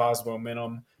there's some positive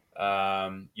momentum,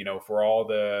 for all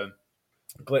the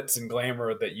glitz and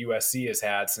glamour that USC has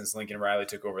had since Lincoln Riley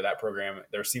took over that program.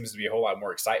 There seems to be a whole lot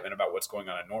more excitement about what's going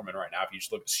on in Norman right now. If you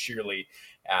just look sheerly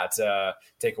at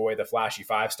take away the flashy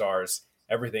 5 stars,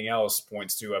 everything else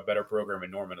points to a better program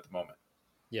in Norman at the moment.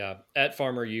 Yeah, at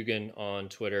Farmer Eugen on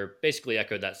Twitter basically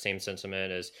echoed that same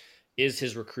sentiment as, is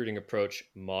his recruiting approach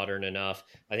modern enough?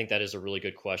 I think that is a really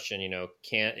good question.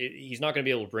 He's not going to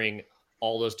be able to bring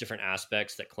all those different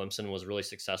aspects that Clemson was really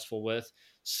successful with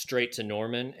straight to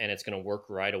Norman, and it's going to work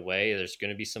right away. There's going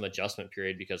to be some adjustment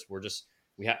period because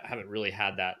we haven't really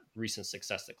had that recent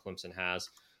success that Clemson has.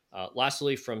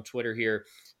 Lastly, from Twitter here,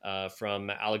 from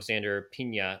Alexander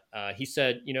Pina, he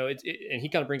said, and he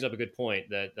kind of brings up a good point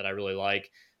that I really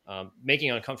like, making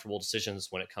uncomfortable decisions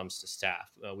when it comes to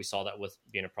staff. We saw that with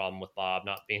being a problem with Bob,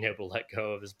 not being able to let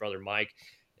go of his brother Mike.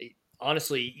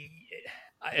 Honestly,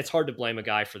 it's hard to blame a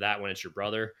guy for that when it's your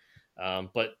brother.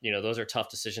 But those are tough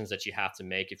decisions that you have to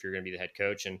make if you're going to be the head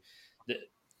coach. And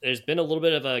there's been a little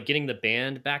bit of a getting the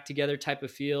band back together type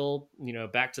of feel,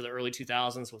 back to the early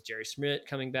 2000s with Jerry Schmidt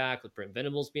coming back, with Brent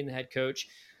Venables being the head coach.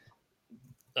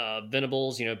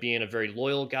 Venables, being a very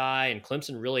loyal guy, and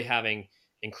Clemson really having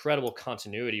incredible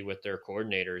continuity with their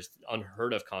coordinators,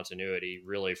 unheard of continuity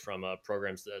really from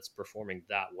programs that's performing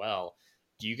that well.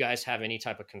 Do you guys have any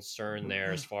type of concern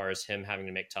there as far as him having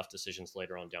to make tough decisions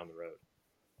later on down the road?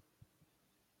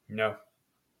 No,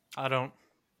 I don't.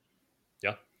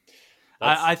 Yeah,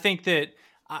 I think that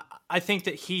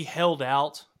he held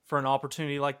out for an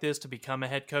opportunity like this to become a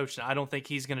head coach, and I don't think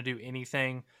he's going to do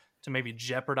anything to maybe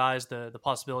jeopardize the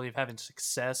possibility of having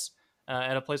success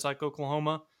at a place like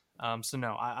Oklahoma. So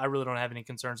no, I really don't have any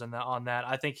concerns on that.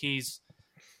 I think he's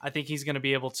going to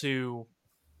be able to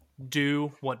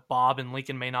do what Bob and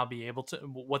Lincoln may not be able to,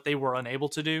 what they were unable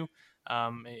to do,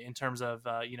 in terms of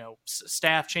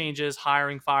staff changes,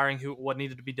 hiring, firing, what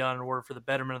needed to be done in order for the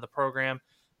betterment of the program.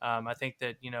 I think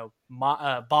that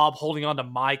Bob holding on to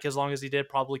Mike as long as he did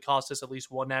probably cost us at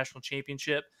least one national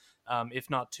championship, if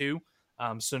not two.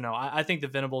 So no, I think the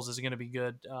Venables is going to be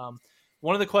good.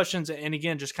 One of the questions, and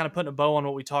again, just kind of putting a bow on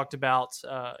what we talked about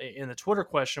in the Twitter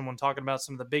question when talking about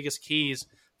some of the biggest keys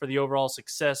for the overall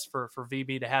success for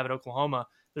VB to have at Oklahoma,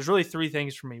 there's really 3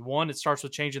 things for me. One, it starts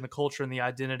with changing the culture and the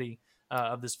identity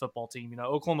of this football team.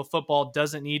 Oklahoma football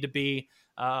doesn't need to be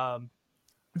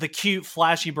the cute,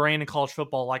 flashy brand in college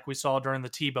football like we saw during the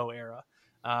Tebow era.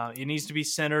 It needs to be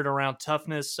centered around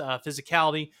toughness,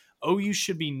 physicality. OU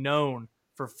should be known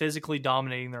for physically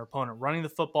dominating their opponent. Running the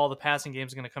football, the passing game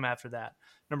is going to come after that.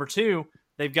 Number 2,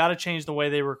 they've got to change the way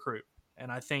they recruit.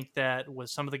 And I think that with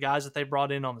some of the guys that they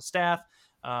brought in on the staff,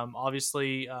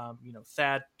 obviously,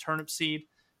 Thad Turnipseed,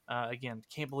 again,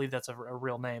 can't believe that's a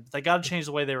real name. But they got to change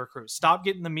the way they recruit. Stop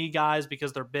getting the me guys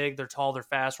because they're big, they're tall, they're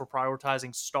fast. We're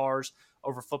prioritizing stars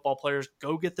over football players.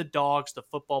 Go get the dogs, the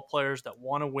football players that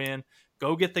want to win.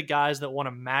 Go get the guys that want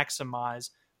to maximize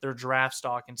their draft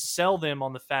stock and sell them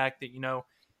on the fact that,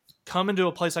 coming to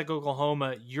a place like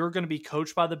Oklahoma, you're going to be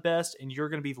coached by the best and you're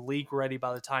going to be league ready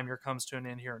by the time your comes to an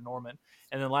end here at Norman.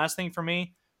 And then last thing for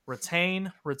me,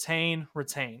 retain.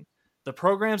 The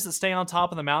programs that stay on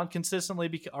top of the mountain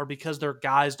consistently are because their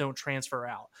guys don't transfer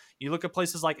out. You look at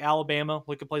places like Alabama,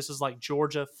 look at places like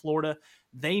Georgia, Florida.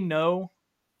 They know,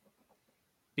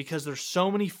 because there's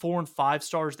so many 4 and 5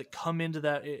 stars that come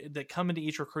into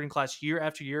each recruiting class year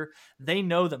after year. They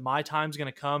know that my time's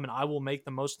going to come, and I will make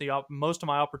the most of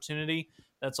my opportunity.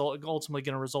 That's ultimately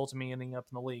going to result in me ending up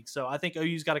in the league. So I think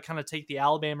OU's got to kind of take the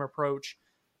Alabama approach.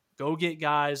 Go get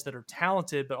guys that are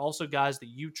talented, but also guys that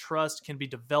you trust can be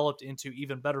developed into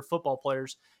even better football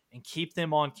players, and keep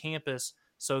them on campus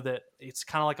so that it's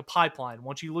kind of like a pipeline.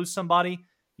 Once you lose somebody,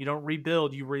 you don't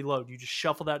rebuild, you reload. You just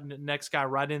shuffle that next guy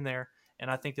right in there. And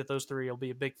I think that those three will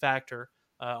be a big factor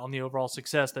on the overall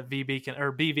success that BV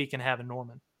can have in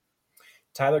Norman.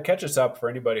 Tyler, catch us up for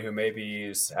anybody who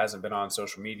maybe hasn't been on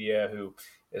social media, who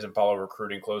isn't following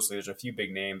recruiting closely. There's a few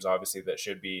big names, obviously, that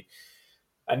should be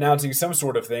announcing some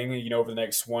sort of thing, over the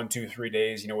next 1, 2, 3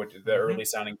 days, with the early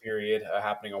signing period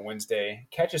happening on Wednesday.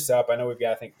 Catch us up. I know we've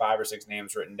got, I think, 5 or 6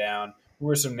 names written down. Who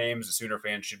are some names that Sooner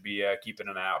fans should be keeping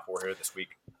an eye out for here this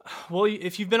week? Well,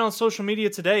 if you've been on social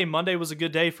media today, Monday was a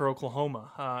good day for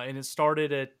Oklahoma. And it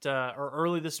started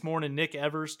early this morning. Nick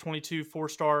Evers, 22,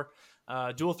 4-star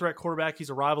dual threat quarterback.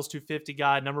 He's a Rivals 250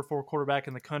 guy, number 4 quarterback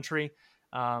in the country.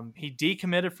 He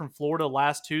decommitted from Florida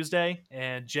last Tuesday,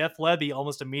 and Jeff Lebby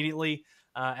almost immediately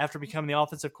after becoming the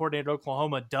offensive coordinator at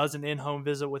Oklahoma does an in-home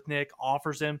visit with Nick,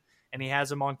 offers him, and he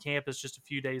has him on campus just a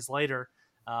few days later.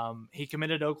 He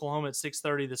committed to Oklahoma at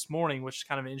 6:30 this morning, which is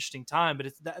kind of an interesting time.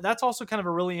 But that's also kind of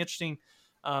a really interesting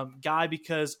guy,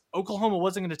 because Oklahoma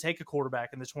wasn't going to take a quarterback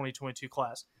in the 2022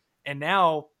 class. And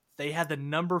now they had the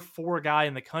number 4 guy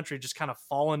in the country just kind of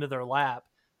fall into their lap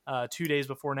 2 days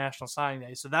before National Signing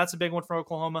Day. So that's a big one for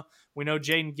Oklahoma. We know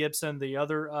Jaden Gibson, the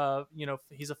other,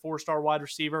 he's a 4-star wide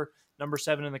receiver, number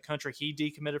 7 in the country. He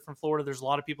decommitted from Florida. There's a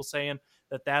lot of people saying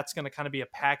that that's going to kind of be a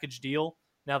package deal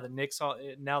now that Nick's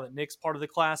part of the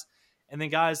class. And then,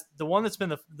 guys, the one that's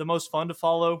been the most fun to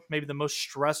follow, maybe the most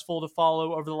stressful to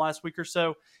follow over the last week or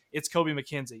so, it's Kobe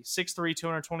McKenzie, 6'3",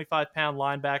 225-pound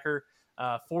linebacker,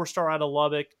 4-star out of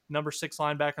Lubbock, number 6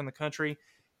 linebacker in the country.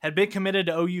 Had been committed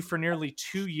to OU for nearly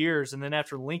 2 years, and then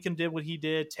after Lincoln did what he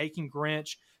did, taking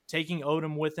Grinch, taking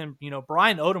Odom with him,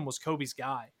 Brian Odom was Kobe's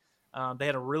guy. They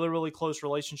had a really, really close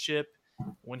relationship.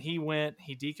 When he went,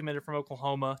 he decommitted from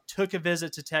Oklahoma, took a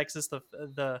visit to Texas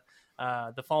the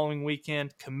following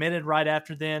weekend, committed right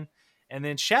after then, and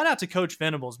then shout out to Coach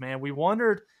Venables, man. We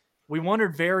wondered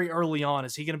very early on,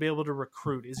 is he going to be able to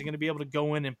recruit? Is he going to be able to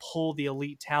go in and pull the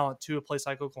elite talent to a place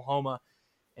like Oklahoma?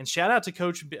 And shout out to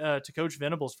Coach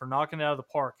Venables for knocking it out of the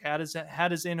park. Had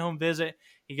his in-home visit.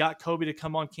 He got Kobe to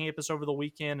come on campus over the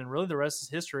weekend, and really the rest is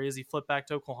history as he flipped back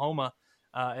to Oklahoma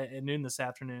at noon this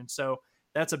afternoon. So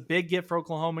that's a big get for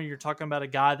Oklahoma. You're talking about a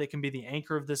guy that can be the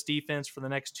anchor of this defense for the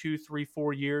next 2, 3,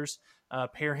 4 years.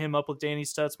 Pair him up with Danny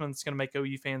Stutzman. It's going to make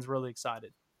OU fans really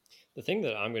excited. The thing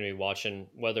that I'm going to be watching,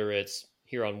 whether it's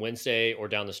here on Wednesday or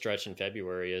down the stretch in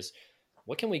February, is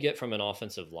what can we get from an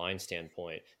offensive line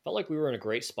standpoint? Felt like we were in a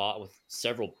great spot with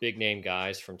several big name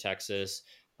guys from Texas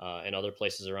and other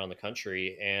places around the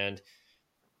country. And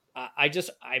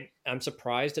I'm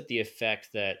surprised at the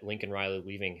effect that Lincoln Riley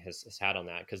leaving has had on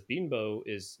that, because Beanbo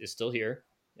is still here.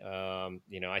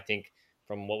 I think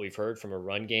from what we've heard from a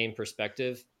run game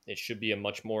perspective, it should be a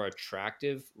much more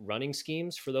attractive running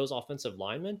schemes for those offensive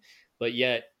linemen. But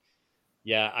yet,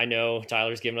 yeah, I know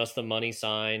Tyler's giving us the money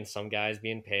sign, some guys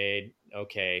being paid.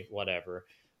 Okay, whatever.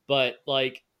 But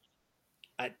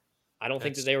I don't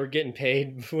think that they were getting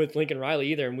paid with Lincoln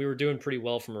Riley either. And we were doing pretty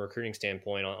well from a recruiting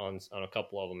standpoint on a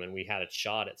couple of them. And we had a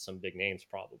shot at some big names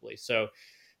probably. So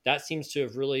that seems to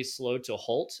have really slowed to a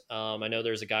halt. I know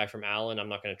there's a guy from Allen. I'm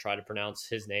not going to try to pronounce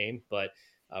his name, but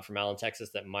from Allen,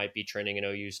 Texas, that might be trending in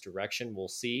OU's direction. We'll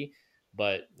see.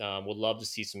 But would love to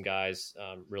see some guys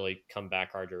really come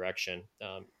back our direction.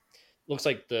 Looks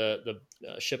like the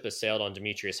ship has sailed on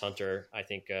Demetrius Hunter. I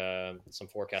think some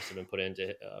forecasts have been put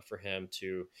into for him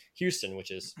to Houston, which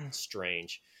is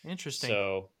strange. Interesting.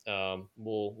 So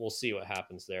we'll see what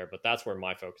happens there. But that's where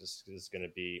my focus is going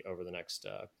to be over the next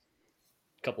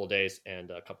couple of days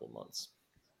and a couple of months.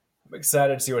 I'm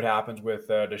excited to see what happens with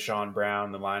Deshaun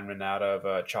Brown, the lineman out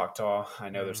of Choctaw. I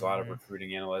know there's a lot of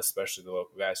recruiting analysts, especially the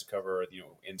local guys who cover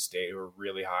in-state, who are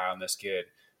really high on this kid.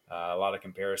 A lot of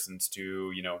comparisons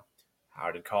to how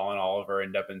did Colin Oliver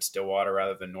end up in Stillwater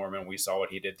rather than Norman? We saw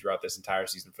what he did throughout this entire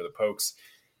season for the Pokes.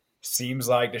 Seems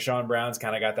like Deshaun Brown's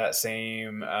kind of got that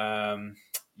same,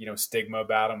 stigma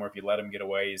about him, where if you let him get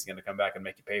away, he's going to come back and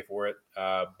make you pay for it.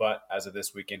 But as of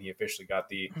this weekend, he officially got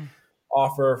the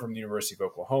offer from the University of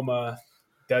Oklahoma.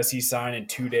 Does he sign in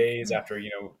 2 days after,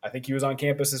 I think he was on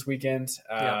campus this weekend.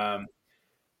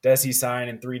 Does he sign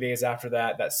in 3 days after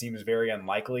that? That seems very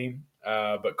unlikely.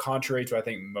 But contrary to, I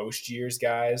think, most years,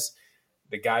 guys,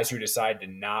 the guys who decide to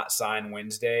not sign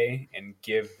Wednesday and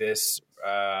give this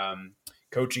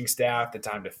coaching staff the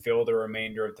time to fill the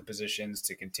remainder of the positions,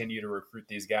 to continue to recruit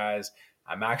these guys,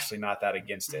 I'm actually not that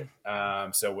against it.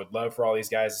 So would love for all these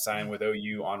guys to sign with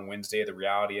OU on Wednesday. The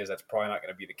reality is that's probably not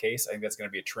going to be the case. I think that's going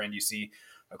to be a trend you see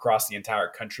across the entire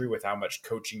country with how much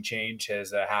coaching change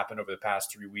has happened over the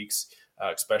past 3 weeks,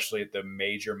 especially at the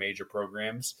major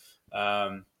programs.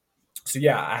 So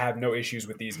yeah, I have no issues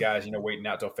with these guys, waiting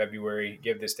out till February,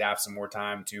 give the staff some more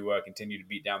time to continue to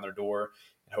beat down their door,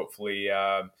 and hopefully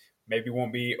maybe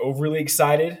won't be overly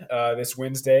excited this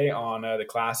Wednesday on the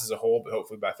class as a whole, but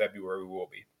hopefully by February we will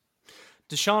be.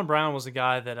 Deshaun Brown was a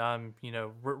guy that I'm,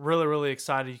 really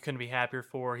excited. You couldn't be happier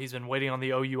for. He's been waiting on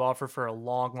the OU offer for a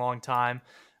long time.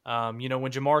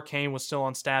 When Jamar Cain was still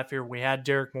on staff here, we had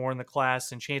Derek Moore in the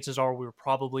class, and chances are we were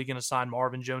probably going to sign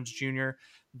Marvin Jones Jr.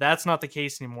 That's not the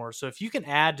case anymore. So if you can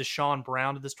add Deshaun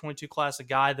Brown to this 22 class, a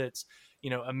guy that's,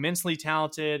 immensely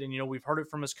talented, and, we've heard it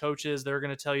from his coaches, they're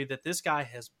going to tell you that this guy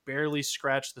has barely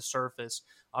scratched the surface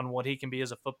on what he can be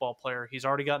as a football player. He's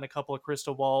already gotten a couple of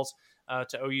crystal balls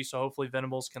to OU, so hopefully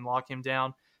Venables can lock him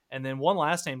down. And then one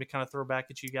last name to kind of throw back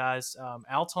at you guys,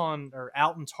 Alton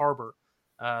Tarber.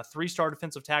 3-star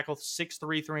defensive tackle,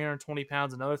 6'3", 320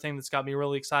 pounds. Another thing that's got me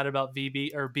really excited about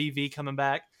BV coming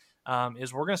back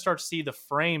is we're going to start to see the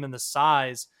frame and the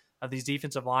size of these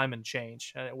defensive linemen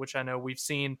change, which I know we've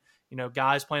seen,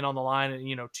 guys playing on the line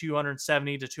at,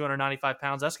 270 to 295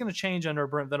 pounds. That's going to change under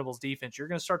Brent Venables' defense. You're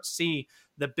going to start to see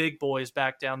the big boys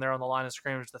back down there on the line of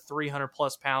scrimmage, the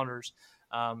 300-plus pounders,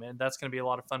 and that's going to be a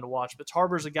lot of fun to watch. But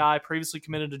Tarber's a guy previously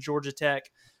committed to Georgia Tech,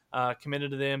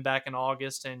 committed to them back in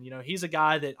August. And, he's a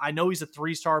guy that I know he's a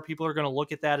 3-star. People are going to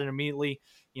look at that and immediately,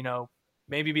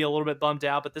 maybe be a little bit bummed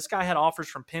out. But this guy had offers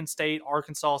from Penn State,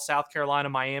 Arkansas, South Carolina,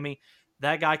 Miami.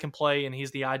 That guy can play, and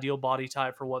he's the ideal body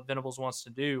type for what Venables wants to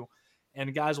do.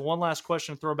 And, guys, one last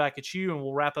question to throw back at you, and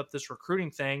we'll wrap up this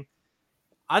recruiting thing.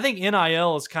 I think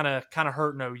NIL is kind of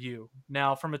hurting OU.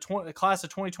 Now, from a class of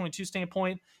 2022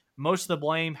 standpoint, most of the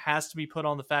blame has to be put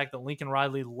on the fact that Lincoln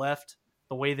Riley left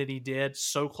the way that he did,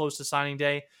 so close to signing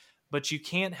day. But you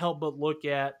can't help but look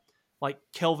at like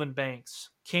Kelvin Banks,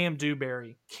 Cam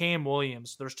Dewberry, Cam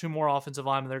Williams. There's 2 more offensive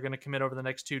linemen they're going to commit over the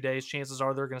next 2 days. Chances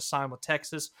are they're going to sign with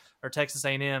Texas or Texas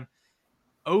A&M.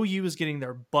 OU is getting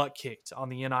their butt kicked on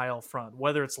the NIL front,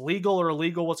 whether it's legal or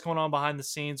illegal, what's going on behind the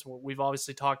scenes. We've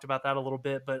obviously talked about that a little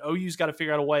bit, but OU's got to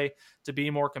figure out a way to be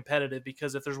more competitive,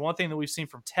 because if there's one thing that we've seen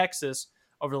from Texas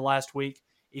over the last week,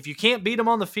 if you can't beat them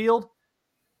on the field,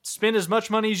 spend as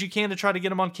much money as you can to try to get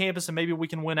them on campus, and maybe we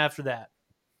can win after that.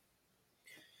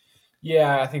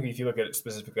 Yeah, I think if you look at it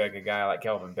specifically, like a guy like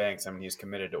Kelvin Banks, I mean, he's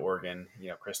committed to Oregon.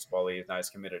 Cristobal is not as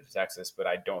committed to Texas, but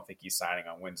I don't think he's signing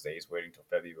on Wednesday. He's waiting until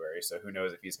February. So who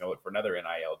knows if he's going to look for another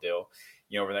NIL deal,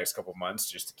 over the next couple of months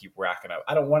just to keep racking up.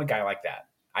 I don't want a guy like that.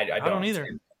 I don't either.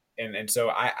 And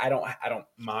so I don't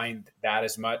mind that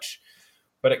as much.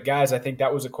 But guys, I think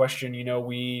that was a question,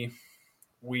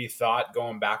 we thought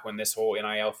going back when this whole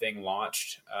NIL thing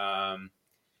launched,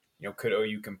 could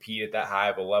OU compete at that high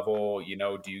of a level?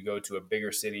 Do you go to a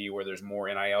bigger city where there's more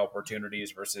NIL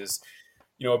opportunities versus,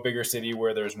 a bigger city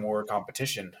where there's more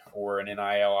competition or an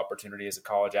NIL opportunity as a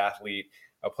college athlete?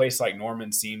 A place like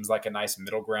Norman seems like a nice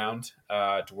middle ground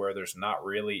to where there's not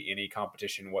really any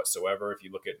competition whatsoever. If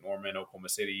you look at Norman, Oklahoma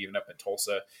City, even up in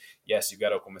Tulsa, yes, you've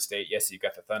got Oklahoma State. Yes, you've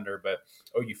got the Thunder, but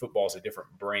OU football is a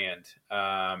different brand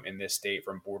in this state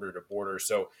from border to border.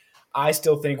 So I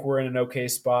still think we're in an okay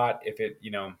spot.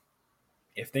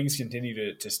 If things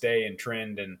continue to stay and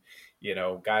trend and,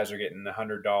 guys are getting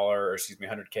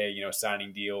 $100K,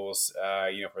 signing deals,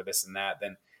 for this and that,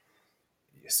 then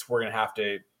yes, we're going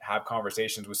to have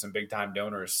conversations with some big time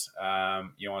donors,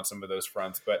 on some of those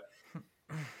fronts. But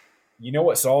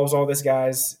what solves all this,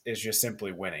 guys, is just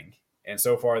simply winning. And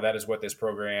so far that is what this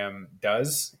program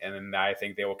does. And then I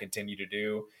think they will continue to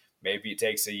do. Maybe it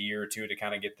takes a year or two to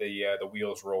kind of get the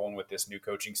wheels rolling with this new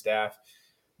coaching staff,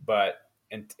 but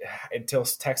until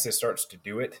Texas starts to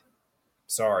do it,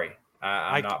 sorry,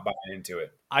 I'm not buying into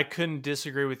it. I couldn't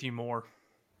disagree with you more.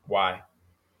 Why?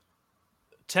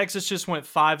 Texas just went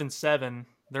 5-7.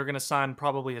 They're going to sign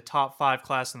probably a top 5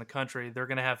 class in the country. They're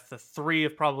going to have the 3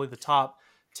 of probably the top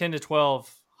 10 to 12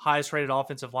 highest rated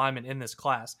offensive linemen in this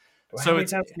class. Well, how many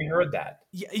times have we heard that?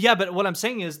 Yeah, but what I'm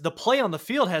saying is the play on the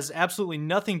field has absolutely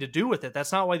nothing to do with it.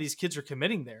 That's not why these kids are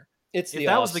committing there. It's the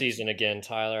off season again,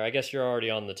 Tyler. I guess you're already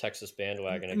on the Texas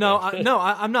bandwagon again. No,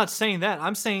 I'm not saying that.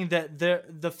 I'm saying that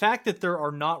the fact that there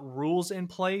are not rules in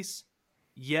place,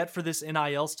 Yet for this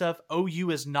NIL stuff,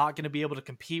 OU is not going to be able to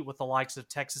compete with the likes of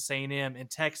Texas A&M and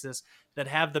Texas that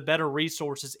have the better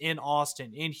resources in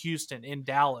Austin, in Houston, in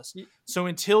Dallas. So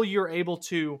until you're able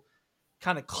to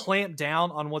kind of clamp down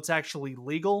on what's actually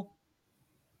legal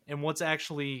and what's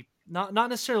actually not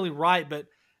necessarily right, but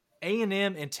A&M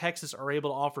and Texas are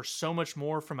able to offer so much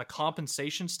more from a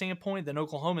compensation standpoint than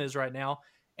Oklahoma is right now.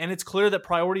 And it's clear that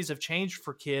priorities have changed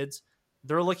for kids.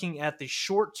 They're looking at the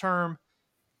short-term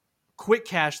quick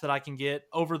cash that I can get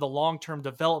over the long-term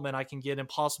development I can get and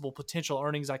possible potential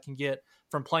earnings I can get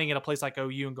from playing at a place like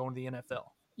OU and going to the NFL.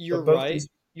 You're But both right. these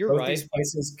You're both right. these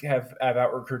places have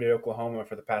out recruited Oklahoma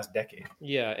for the past decade.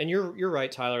 Yeah, and you're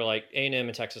right, Tyler. Like A&M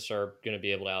and Texas are going to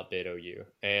be able to outbid OU,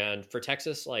 and for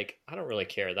Texas, like I don't really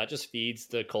care. That just feeds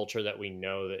the culture that we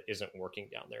know that isn't working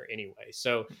down there anyway.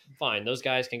 So fine, those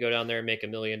guys can go down there and make $1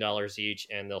 million each,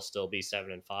 and they'll still be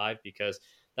 7-5 because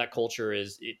that culture it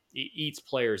eats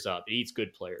players up. It eats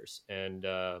good players and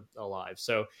alive.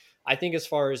 So I think as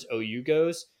far as OU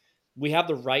goes, we have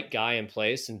the right guy in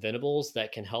place in Venables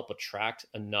that can help attract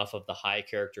enough of the high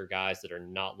character guys that are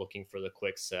not looking for the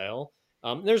quick sale.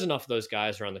 There's enough of those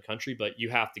guys around the country, but you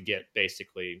have to get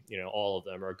basically, all of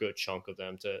them or a good chunk of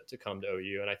them to come to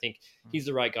OU. And I think he's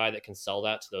the right guy that can sell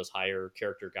that to those higher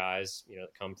character guys, that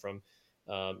come from,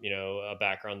 a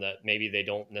background that maybe they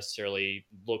don't necessarily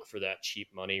look for that cheap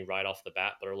money right off the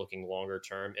bat, but are looking longer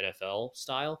term NFL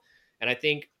style. And I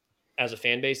think as a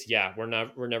fan base, yeah, we're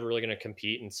never really going to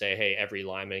compete and say, hey, every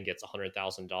lineman gets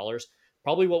 $100,000.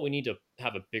 Probably what we need to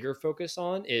have a bigger focus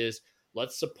on is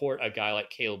let's support a guy like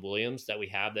Caleb Williams that we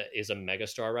have that is a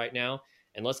megastar right now.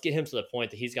 And let's get him to the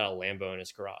point that he's got a Lambo in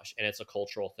his garage. And it's a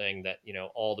cultural thing that,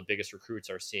 all the biggest recruits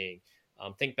are seeing.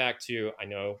 Think back to, I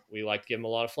know we like to give him a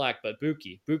lot of flack, but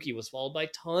Buki was followed by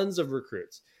tons of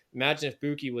recruits. Imagine if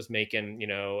Buki was making,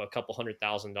 a couple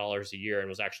 $100,000 a year and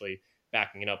was actually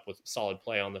backing it up with solid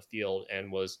play on the field and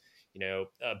was,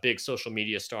 a big social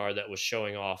media star that was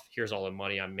showing off, here's all the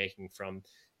money I'm making from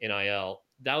NIL.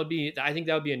 I think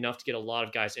that would be enough to get a lot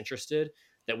of guys interested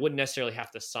that wouldn't necessarily have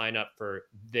to sign up for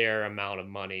their amount of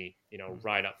money,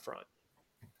 right up front.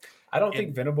 I don't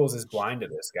think Venables is blind to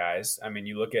this, guys. I mean,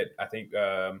 you look at, I think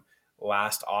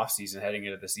last offseason heading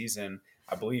into the season,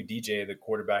 I believe DJ, the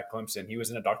quarterback Clemson, he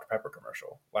was in a Dr. Pepper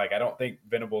commercial. Like, I don't think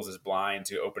Venables is blind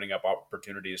to opening up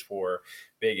opportunities for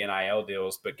big NIL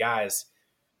deals. But guys,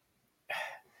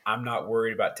 I'm not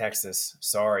worried about Texas.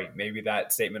 Sorry, maybe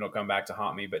that statement will come back to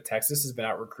haunt me, but Texas has been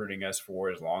out recruiting us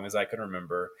for as long as I can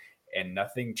remember, and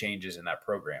nothing changes in that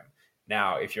program.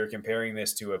 Now, if you're comparing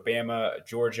this to Alabama,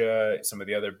 Georgia, some of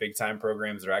the other big time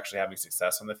programs that are actually having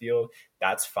success on the field,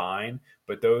 that's fine.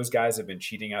 But those guys have been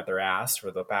cheating out their ass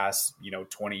for the past,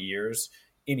 20 years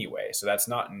anyway. So that's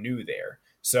not new there.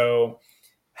 So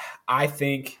I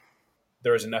think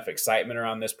there's enough excitement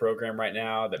around this program right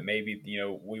now that maybe,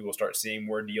 we will start seeing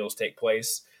more deals take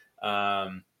place.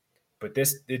 But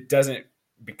it doesn't,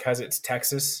 because it's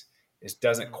Texas, it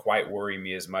doesn't quite worry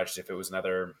me as much as if it was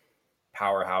another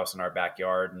powerhouse in our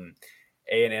backyard, and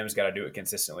A&M's got to do it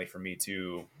consistently for me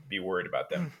to be worried about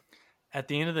them. At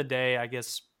the end of the day, I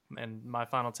guess, and my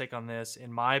final take on this,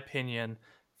 in my opinion,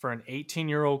 for an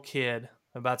 18-year-old kid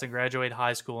about to graduate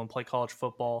high school and play college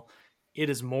football, it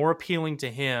is more appealing to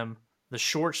him, the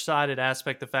short-sighted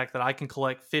aspect, the fact that I can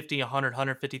collect $50, $100,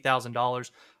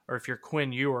 $150,000, or if you're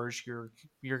Quinn Ewers, you're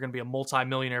going to be a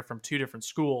multimillionaire from two different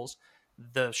schools.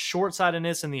 The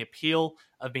short-sightedness and the appeal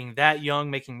of being that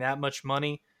young, making that much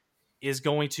money, is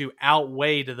going to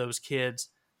outweigh to those kids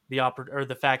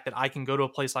the fact that I can go to a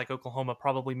place like Oklahoma,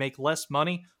 probably make less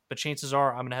money, but chances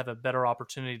are I'm going to have a better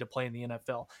opportunity to play in the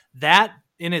NFL. That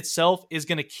in itself is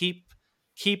going to keep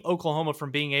Oklahoma from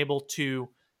being able to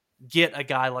get a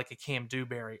guy like a Cam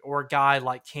Dewberry or a guy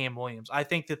like Cam Williams. I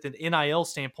think that the NIL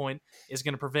standpoint is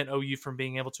going to prevent OU from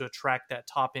being able to attract that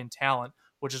top-end talent,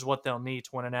 which is what they'll need to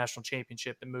win a national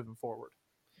championship and moving forward.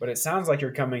 But it sounds like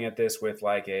you're coming at this with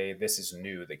like this is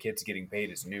new. The kids getting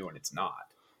paid is new, and it's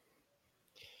not.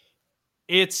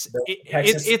 It's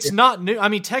not new. I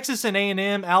mean, Texas and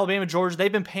A&M, Alabama, Georgia,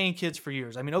 they've been paying kids for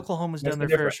years. I mean, Oklahoma's done their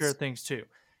fair share of things too.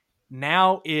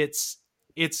 Now it's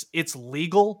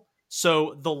legal,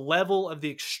 so the level of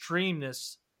the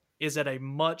extremeness is at a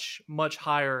much, much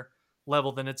higher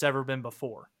level than it's ever been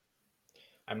before.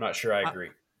 I'm not sure I agree.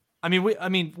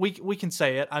 We can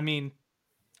say it. I mean,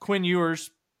 Quinn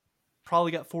Ewers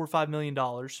probably got $4 or $5 million.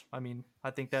 I mean,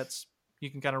 I think you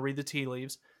can kind of read the tea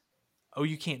leaves. Oh,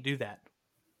 you can't do that.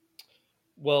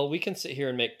 Well, we can sit here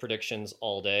and make predictions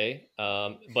all day,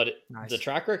 but the Nice.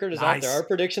 track record is out there. Our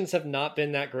predictions have not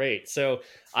been that great. So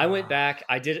I went back.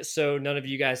 I did it so none of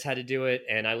you guys had to do it,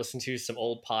 and I listened to some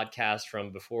old podcasts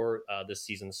from before this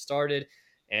season started,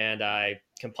 and I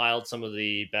compiled some of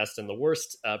the best and the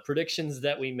worst predictions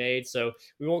that we made. So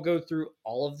we won't go through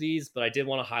all of these, but I did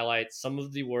want to highlight some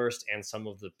of the worst and some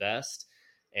of the best.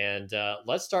 And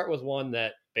let's start with one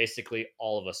that basically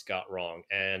all of us got wrong,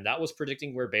 and that was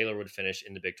predicting where Baylor would finish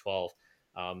in the Big 12.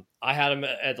 I had them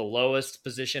at the lowest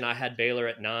position. I had Baylor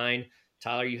at 9.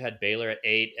 Tyler, you had Baylor at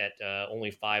 8 at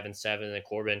only 5 and 7. And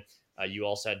Corbin, you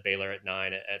also had Baylor at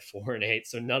 9 at 4 and 8.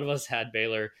 So none of us had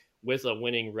Baylor with a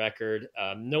winning record,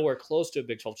 nowhere close to a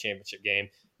Big 12 championship game.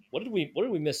 What did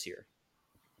we miss here?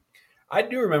 I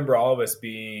do remember all of us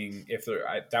being,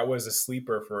 that was a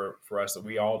sleeper for us that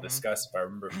we all discussed, if I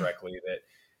remember correctly, that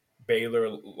Baylor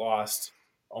lost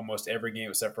almost every game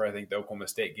except for, I think, the Oklahoma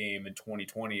State game in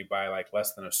 2020 by like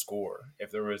less than a score.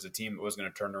 If there was a team that was going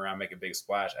to turn around, make a big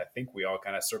splash, I think we all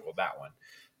kind of circled that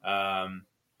one.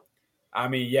 I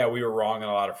mean, yeah, we were wrong on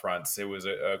a lot of fronts. It was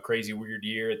a crazy, weird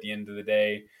year at the end of the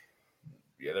day.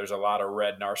 Yeah, there's a lot of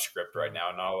red in our script right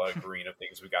now, not a lot of green of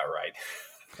things we got right.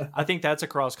 I think that's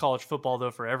across college football,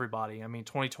 though, for everybody. I mean,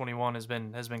 2021 has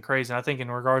been crazy. And I think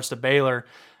in regards to Baylor,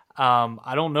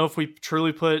 I don't know if we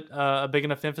truly put a big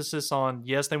enough emphasis on,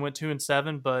 yes, they went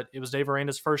 2-7, but it was Dave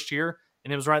Aranda's first year,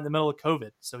 and it was right in the middle of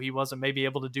COVID. So he wasn't maybe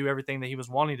able to do everything that he was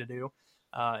wanting to do.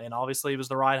 And obviously it was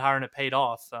the right hire, and it paid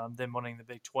off, them winning the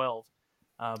Big 12.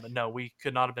 But no, we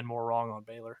could not have been more wrong on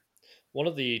Baylor. One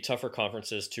of the tougher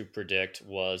conferences to predict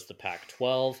was the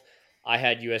Pac-12. I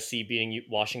had USC beating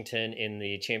Washington in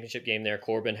the championship game there.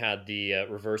 Corbin had the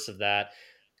reverse of that.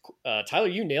 Tyler,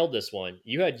 you nailed this one.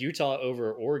 You had Utah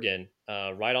over Oregon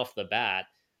right off the bat.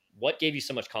 What gave you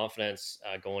so much confidence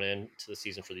going into the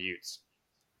season for the Utes?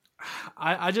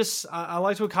 I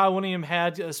liked what Kyle Whittingham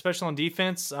had, especially on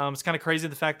defense. It's kind of crazy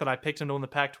the fact that I picked him to win the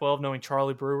Pac-12 knowing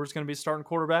Charlie Brewer is going to be starting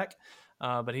quarterback,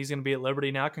 but he's going to be at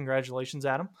Liberty now. Congratulations,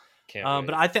 Adam.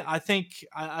 But I think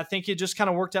it just kind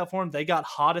of worked out for them. They got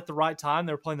hot at the right time.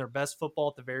 They were playing their best football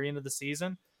at the very end of the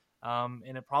season.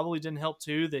 And it probably didn't help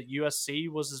too that USC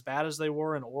was as bad as they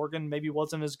were, and Oregon maybe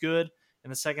wasn't as good in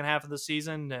the second half of the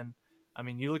season. And I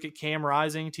mean, you look at Cam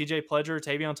Rising, TJ Pledger,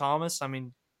 Tavion Thomas. I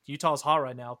mean, Utah's hot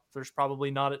right now. There's probably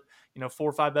not 4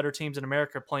 or 5 better teams in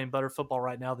America playing better football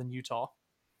right now than Utah.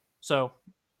 So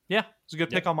yeah, it's a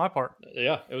good pick on my part.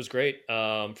 Yeah, it was great.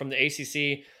 From the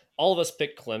ACC, all of us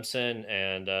picked Clemson,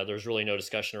 and there's really no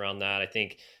discussion around that. I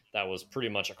think that was pretty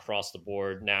much across the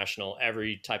board, national,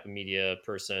 every type of media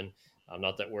person.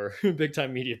 Not that we're big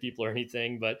time media people or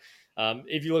anything, but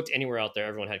if you looked anywhere out there,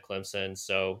 everyone had Clemson.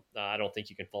 So I don't think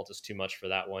you can fault us too much for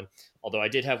that one. Although I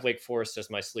did have Wake Forest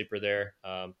as my sleeper there.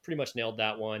 Pretty much nailed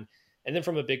that one. And then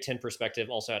from a Big Ten perspective,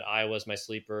 also had Iowa as my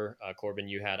sleeper. Corbin,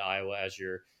 you had Iowa as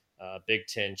your Big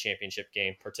Ten championship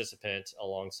game participant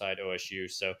alongside OSU.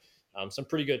 So some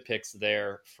pretty good picks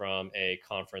there from a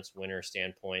conference winner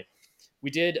standpoint. We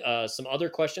did some other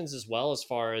questions as well, as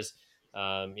far as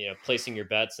placing your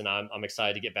bets, and I'm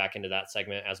excited to get back into that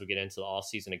segment as we get into the off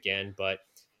season again. But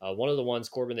one of the ones,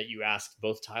 Corbin, that you asked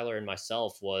both Tyler and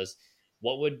myself was,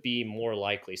 what would be more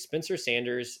likely, Spencer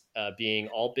Sanders being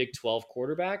all Big 12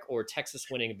 quarterback or Texas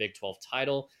winning a Big 12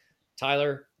 title?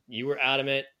 Tyler, you were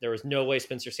adamant there was no way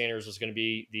Spencer Sanders was going to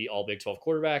be the all Big 12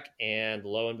 quarterback, and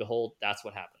lo and behold, that's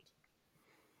what happened.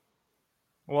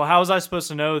 Well, how was I supposed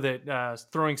to know that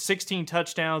throwing 16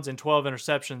 touchdowns and 12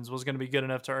 interceptions was going to be good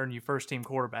enough to earn you first-team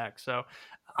quarterback? So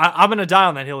I'm going to die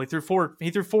on that hill. He threw four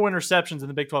interceptions in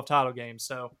the Big 12 title game.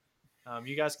 So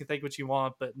you guys can think what you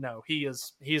want, but no, he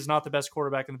is not the best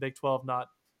quarterback in the Big 12. Not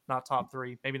top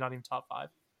 3, maybe not even top 5.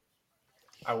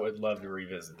 I would love to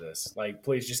revisit this. Like,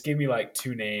 please just give me like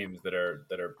 2 names that are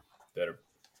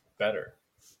better.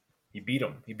 He beat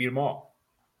them all.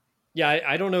 Yeah,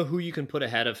 I don't know who you can put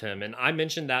ahead of him. And I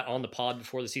mentioned that on the pod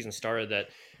before the season started, that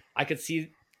I could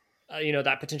see,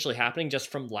 that potentially happening just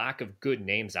from lack of good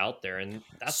names out there. And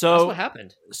that's what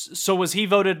happened. So was he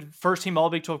voted first team all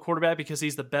Big 12 quarterback because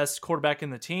he's the best quarterback in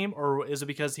the team? Or is it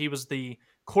because he was the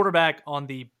quarterback on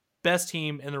the best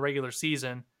team in the regular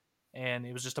season and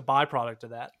it was just a byproduct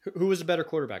of that? Who was a better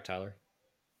quarterback, Tyler?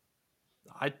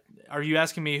 Are you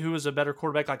asking me who was a better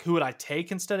quarterback? Like, who would I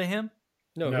take instead of him?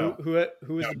 No. Who is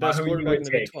the best quarterback in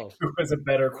the Big 12? Who was a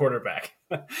better quarterback?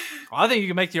 I think you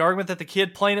can make the argument that the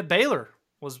kid playing at Baylor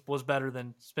was better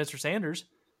than Spencer Sanders.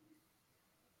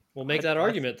 Well, make that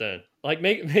argument then. Like,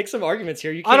 make some arguments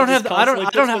here. You can't I don't have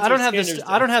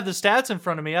the stats in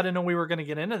front of me. I didn't know we were going to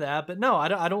get into that, but no,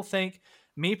 I don't think.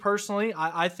 Me personally,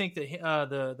 I think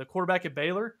that the quarterback at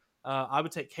Baylor I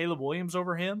would take Caleb Williams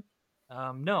over him.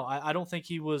 No, I don't think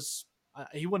he was.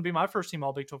 He wouldn't be my first team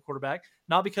All Big 12 quarterback.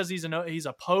 Not because he's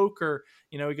a poke or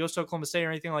he goes to Oklahoma State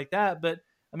or anything like that. But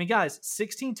I mean, guys,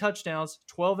 16 touchdowns,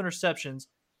 12 interceptions,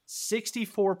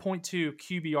 64.2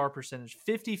 QBR percentage,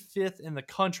 55th in the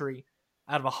country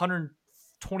out of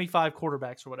 125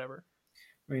 quarterbacks or whatever.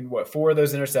 I mean, what, 4 of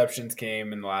those interceptions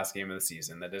came in the last game of the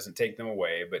season. That doesn't take them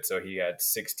away, but so he had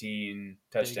 16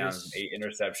 touchdowns and 8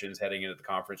 interceptions heading into the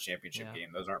conference championship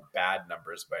game. Those aren't bad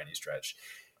numbers by any stretch.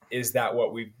 Is that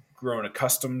what we've grown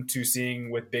accustomed to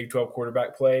seeing with Big 12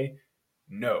 quarterback play?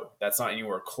 No, that's not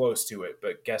anywhere close to it.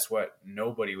 But guess what?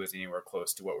 Nobody was anywhere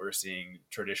close to what we were seeing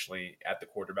traditionally at the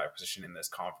quarterback position in this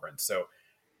conference. So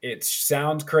it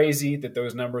sounds crazy that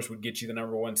those numbers would get you the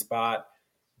number 1 spot.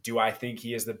 Do I think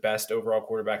he is the best overall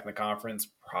quarterback in the conference?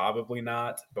 Probably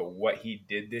not. But what he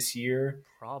did this year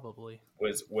probably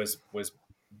was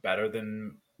better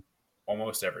than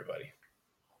almost everybody.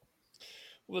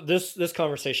 Well, this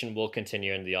conversation will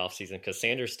continue into the offseason because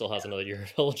Sanders still has another year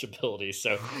of eligibility.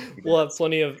 So we'll have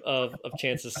plenty of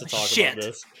chances to talk about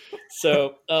this.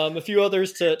 So a few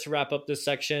others to wrap up this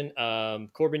section.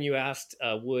 Corbin, you asked,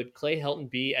 would Clay Helton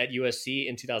be at USC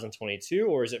in 2022,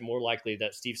 or is it more likely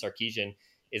that Steve Sarkisian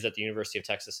is at the University of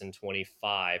Texas in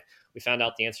 25? We found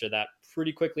out the answer to that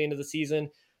pretty quickly into the season.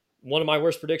 One of my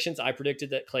worst predictions, I predicted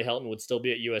that Clay Helton would still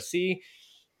be at USC.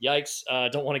 Yikes.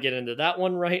 Don't want to get into that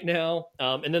one right now.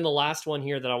 And then the last one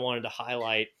here that I wanted to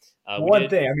highlight. One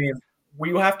thing, I mean,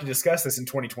 we will have to discuss this in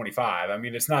 2025. I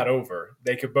mean, it's not over.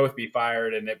 They could both be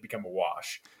fired and it become a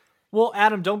wash. Well,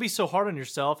 Adam, don't be so hard on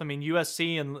yourself. I mean,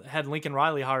 USC had Lincoln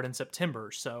Riley hired in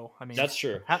September. So, I mean, that's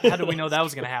true. How do we know that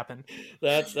was going to happen?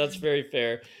 That's very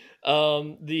fair.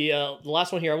 The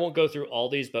last one here, I won't go through all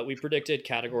these, but we predicted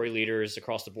category leaders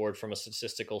across the board from a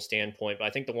statistical standpoint. But I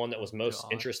think the one that was most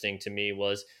interesting to me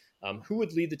was who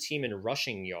would lead the team in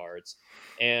rushing yards.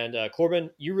 And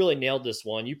Corbin, you really nailed this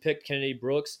one. You picked Kennedy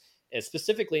Brooks, and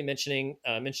specifically mentioning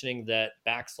that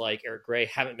backs like Eric Gray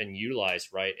haven't been utilized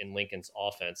right in Lincoln's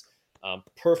offense.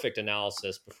 Perfect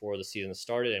analysis before the season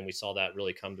started, and we saw that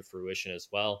really come to fruition as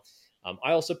well.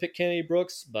 I also picked Kennedy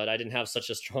Brooks, but I didn't have such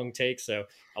a strong take, so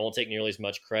I won't take nearly as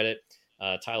much credit.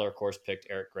 Tyler, of course, picked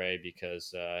Eric Gray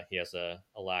because he has a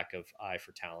lack of eye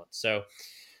for talent. So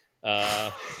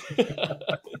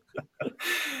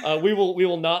we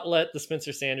will not let the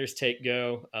Spencer Sanders take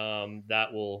go.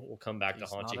 That will come back to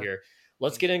haunt you here.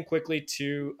 Let's get in quickly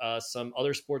to some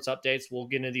other sports updates. We'll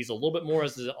get into these a little bit more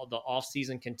as the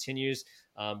offseason continues.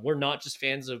 We're not just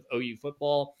fans of OU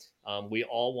football. We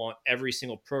all want every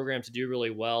single program to do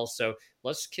really well. So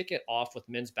let's kick it off with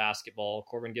men's basketball.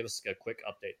 Corbin, give us a quick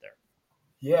update there.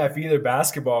 Yeah, if either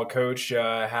basketball coach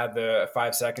had the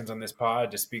 5 seconds on this pod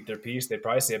to speak their piece, they'd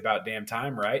probably say about damn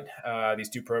time, right? These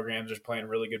two programs are playing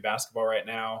really good basketball right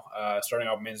now. Starting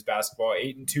off men's basketball,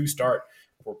 8-2 start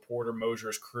for Porter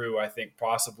Moser's crew. I think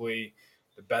possibly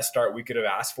the best start we could have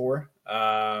asked for.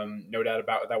 No doubt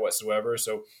about that whatsoever.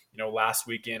 So, last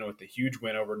weekend with the huge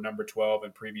win over number 12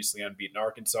 and previously unbeaten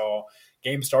Arkansas,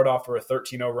 game started off for a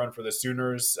 13-0 run for the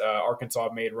Sooners. Arkansas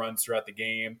made runs throughout the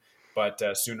game, but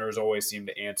Sooners always seem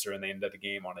to answer, and they ended the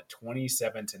game on a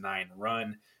 27-9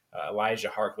 run. Elijah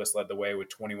Harkless led the way with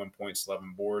 21 points,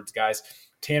 11 boards. Guys,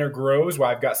 Tanner Groves, well,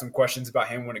 I've got some questions about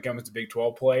him when it comes to Big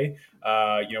 12 play.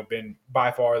 Been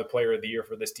by far the player of the year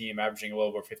for this team, averaging a little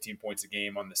over 15 points a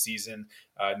game on the season.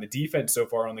 And the defense so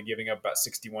far only giving up about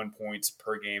 61 points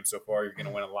per game so far. You're going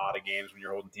to win a lot of games when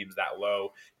you're holding teams that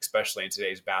low, especially in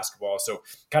today's basketball. So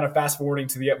kind of fast forwarding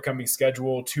to the upcoming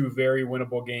schedule, 2 very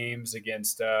winnable games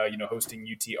against, hosting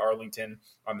UT Arlington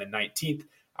on the 19th,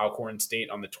 Alcorn State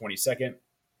on the 22nd.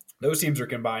 Those teams are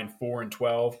combined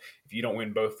 4-12. If you don't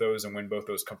win both those and win both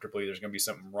those comfortably, there's going to be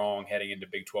something wrong heading into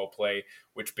Big 12 play,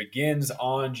 which begins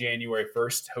on January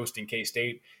 1st, hosting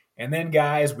K-State. And then,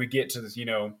 guys, we get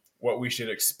to what we should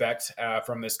expect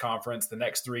from this conference. The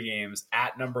next 3 games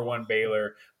at number 1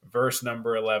 Baylor versus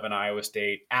number 11 Iowa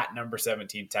State, at number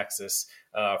 17 Texas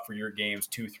for your games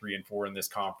 2, 3, and 4 in this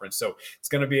conference. So it's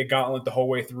going to be a gauntlet the whole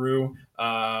way through.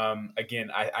 Again,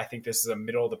 I think this is a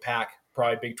middle of the pack.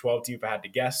 Probably Big 12 team, if I had to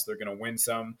guess. They're going to win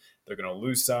some. They're going to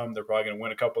lose some. They're probably going to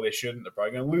win a couple they shouldn't. They're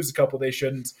probably going to lose a couple they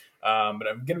shouldn't. But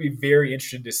I'm going to be very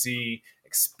interested to see,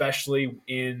 especially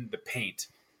in the paint,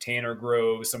 Tanner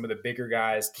Groves, some of the bigger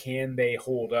guys, can they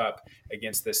hold up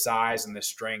against the size and the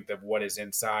strength of what is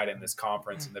inside in this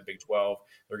conference in the Big 12?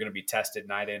 They're going to be tested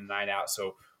night in, night out.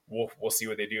 So we'll see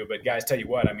what they do. But guys, tell you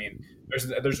what, I mean,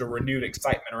 there's a renewed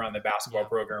excitement around the basketball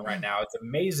program right now. It's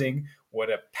amazing what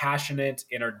a passionate,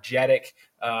 energetic,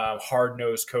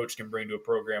 hard-nosed coach can bring to a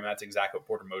program. And that's exactly what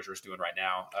Porter Moser is doing right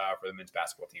now for the men's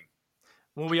basketball team.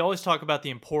 Well, we always talk about the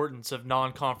importance of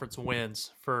non-conference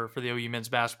wins for the OU men's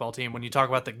basketball team. When you talk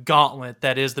about the gauntlet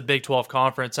that is the Big 12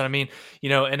 conference, and I mean,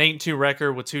 an 8-2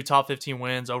 record with 2 top 15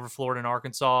 wins over Florida and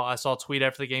Arkansas. I saw a tweet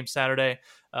after the game Saturday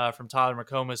from Tyler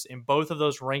McComas. In both of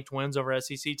those ranked wins over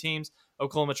SEC teams,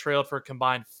 Oklahoma trailed for a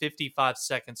combined 55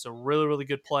 seconds. So really, really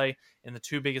good play in the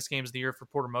 2 biggest games of the year for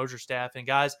Porter Moser staff. And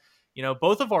guys,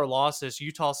 both of our losses,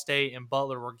 Utah State and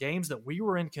Butler, were games that we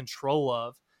were in control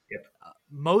of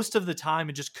most of the time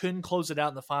and just couldn't close it out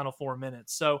in the final 4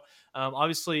 minutes. So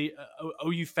obviously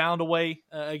OU found a way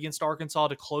against Arkansas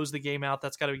to close the game out.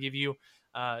 That's got to give you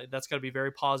that's got to be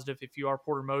very positive if you are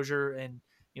Porter Moser. And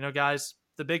guys,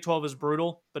 the Big 12 is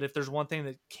brutal, but if there's one thing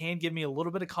that can give me a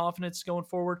little bit of confidence going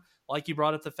forward, like you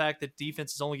brought up the fact that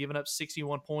defense has only given up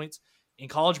 61 points in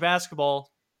college basketball.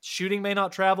 Shooting may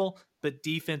not travel, but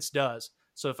defense does.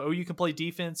 So if OU can play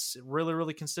defense really,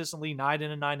 really consistently, night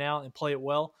in and night out, and play it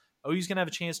well, OU's going to have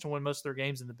a chance to win most of their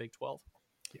games in the Big 12.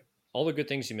 All the good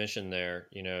things you mentioned there,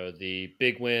 the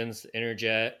big wins,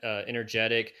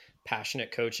 energetic,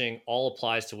 passionate coaching, all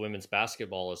applies to women's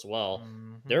basketball as well.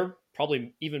 Mm-hmm. They're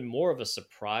probably even more of a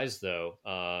surprise, though,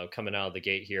 coming out of the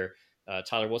gate here.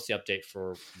 Tyler, what's the update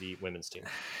for the women's team?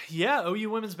 Yeah,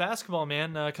 OU women's basketball,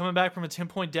 man. Coming back from a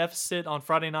 10-point deficit on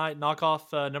Friday night, knock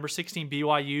off number 16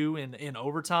 BYU in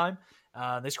overtime.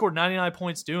 They scored 99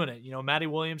 points doing it. Maddie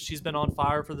Williams, she's been on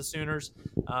fire for the Sooners.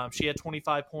 She had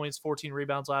 25 points, 14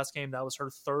 rebounds last game. That was her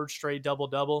 3rd straight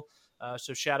double-double.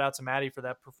 So shout out to Maddie for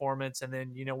that performance. And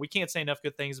then, we can't say enough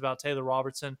good things about Taylor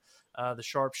Robertson, the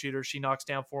sharpshooter. She knocks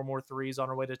down 4 more threes on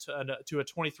her way to a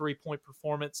 23-point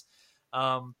performance.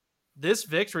 This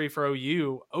victory for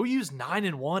OU's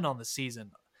 9-1 on the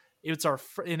season. It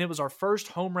was our first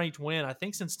home ranked win, I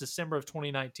think, since December of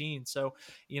 2019. So,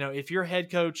 if your head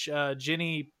coach,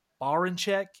 Jenny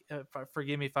Baranchek,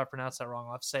 forgive me if I pronounce that wrong,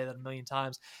 I'll have to say that a million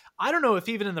times. I don't know if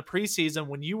even in the preseason,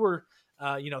 when you were,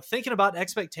 thinking about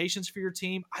expectations for your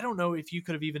team, I don't know if you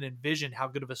could have even envisioned how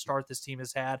good of a start this team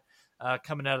has had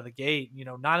coming out of the gate.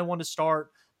 9-1 to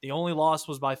start. The only loss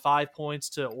was by 5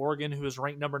 points to Oregon, who was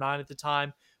ranked number 9 at the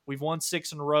time. We've won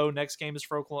 6 in a row. Next game is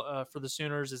for the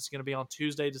Sooners. It's going to be on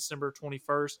Tuesday, December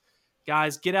 21st.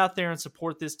 Guys, get out there and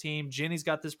support this team. Jenny's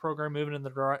got this program moving in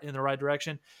the right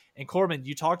direction. And Corbin,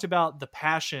 you talked about the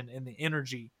passion and the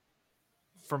energy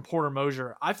from Porter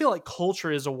Moser. I feel like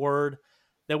culture is a word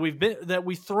that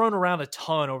we've thrown around a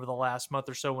ton over the last month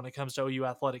or so when it comes to OU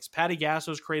athletics. Patty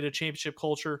Gasso's created a championship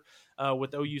culture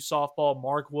with OU softball.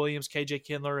 Mark Williams, KJ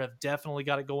Kindler have definitely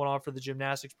got it going on for the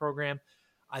gymnastics program.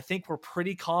 I think we're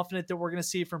pretty confident that we're going to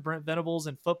see it from Brent Venables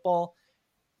in football.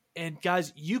 And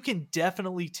guys, you can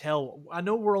definitely tell. I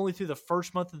know we're only through the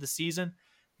first month of the season.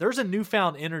 There's a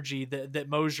newfound energy that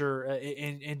Moser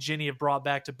and Jenny have brought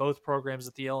back to both programs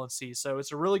at the LNC. So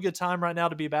it's a really good time right now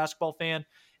to be a basketball fan.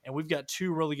 And we've got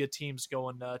 2 really good teams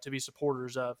going to be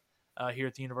supporters of here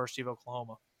at the University of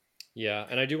Oklahoma. Yeah,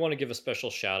 and I do want to give a special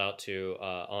shout out to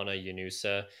Anna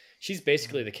Yanusa. She's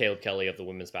basically the Caleb Kelly of the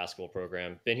women's basketball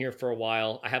program. Been here for a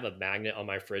while. I have a magnet on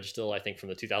my fridge still, I think, from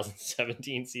the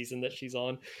 2017 season that she's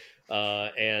on.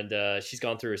 And she's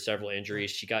gone through several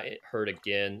injuries. She got hurt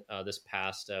again this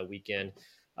past weekend.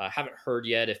 Haven't heard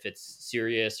yet if it's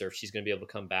serious or if she's going to be able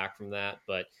to come back from that.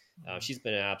 But she's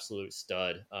been an absolute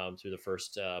stud through the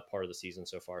first part of the season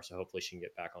so far. So hopefully she can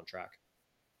get back on track.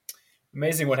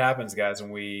 Amazing what happens, guys,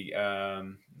 when we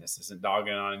this isn't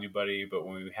dogging on anybody, but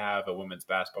when we have a women's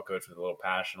basketball coach with a little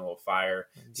passion, a little fire,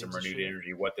 some renewed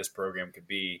energy, what this program could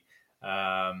be.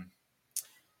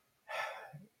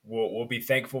 We'll be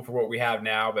thankful for what we have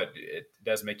now, but it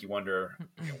does make you wonder,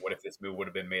 what if this move would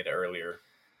have been made earlier?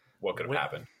 What could have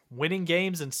happened? Winning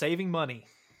games and saving money.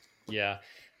 Yeah.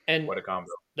 And what a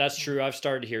combo. That's true. I've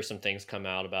started to hear some things come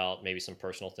out about maybe some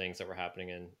personal things that were happening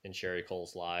in Sherry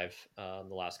Cole's life the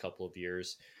last couple of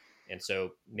years. And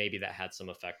so maybe that had some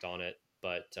effect on it.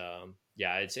 But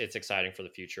yeah, it's exciting for the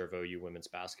future of OU women's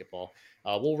basketball.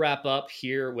 We'll wrap up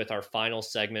here with our final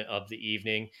segment of the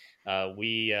evening.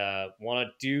 We want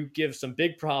to give some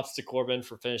big props to Corbin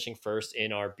for finishing first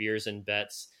in our beers and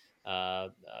bets,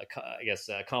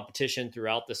 competition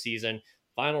throughout the season.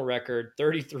 Final record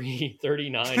 33,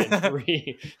 39, and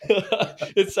 3.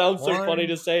 It sounds so funny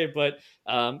to say, but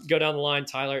go down the line.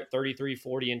 Tyler at 33,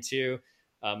 40, and 2.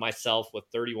 Myself with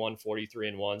 31, 43,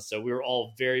 and 1. So we were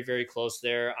all very, very close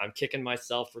there. I'm kicking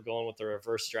myself for going with the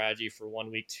reverse strategy for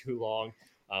 1 week too long.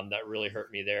 That really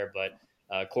hurt me there.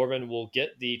 But Corbin will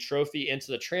get the trophy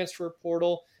into the transfer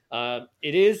portal.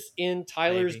 It is in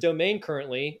Tyler's domain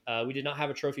currently. We did not have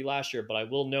a trophy last year, but I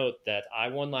will note that I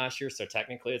won last year. So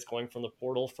technically it's going from the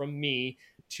portal from me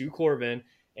to Corbin.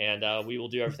 And we will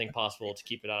do everything possible to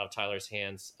keep it out of Tyler's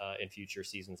hands in future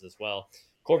seasons as well.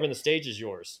 Corbin, the stage is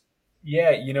yours.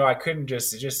 Yeah, I couldn't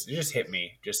just it just hit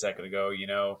me just a second ago.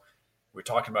 We're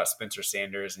talking about Spencer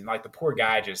Sanders, and like the poor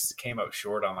guy just came up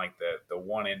short on like the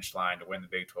 1 inch line to win the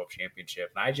Big 12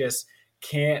 championship. And I just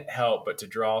can't help but to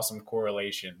draw some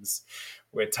correlations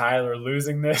with Tyler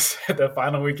losing this at the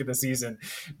final week of the season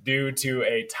due to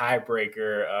a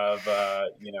tiebreaker of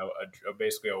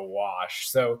basically a wash.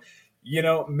 So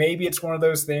maybe it's one of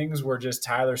those things where just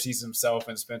Tyler sees himself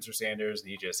in Spencer Sanders and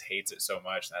he just hates it so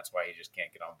much. And that's why he just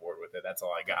can't get on board with it. That's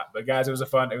all I got. But guys, it was a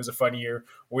fun year.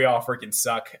 We all freaking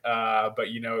suck. But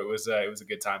it was a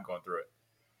good time going through it.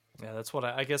 Yeah, that's what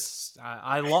I guess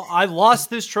I lost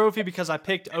this trophy because I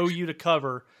picked OU to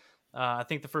cover. I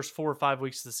think the first 4 or 5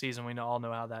 weeks of the season, we all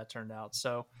know how that turned out.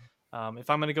 So if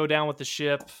I'm going to go down with the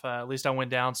ship, at least I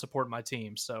went down supporting my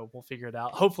team. So we'll figure it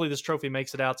out. Hopefully this trophy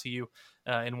makes it out to you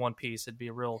in one piece. It'd be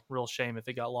a real shame if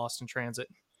it got lost in transit.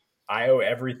 I owe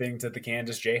everything to the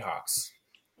Kansas Jayhawks.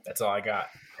 That's all I got.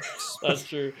 That's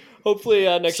true. Hopefully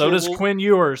next year. So does Quinn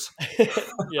Ewers.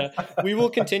 Yeah, we will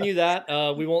continue that.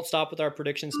 We won't stop with our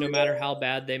predictions no matter how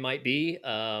bad they might be,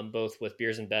 both with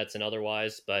beers and bets and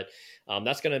otherwise. But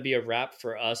that's going to be a wrap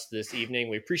for us this evening.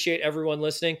 We appreciate everyone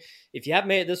listening. If you haven't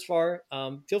made it this far,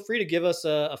 feel free to give us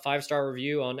a 5-star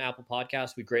review on Apple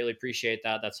Podcasts. We greatly appreciate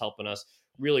that. That's helping us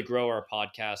really grow our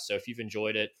podcast. So if you've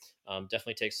enjoyed it,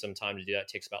 definitely take some time to do that. It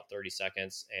takes about 30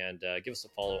 seconds. And give us a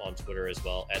follow on Twitter as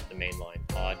well at The Mainline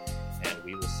Pod. And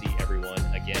we will see everyone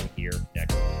again here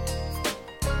next week.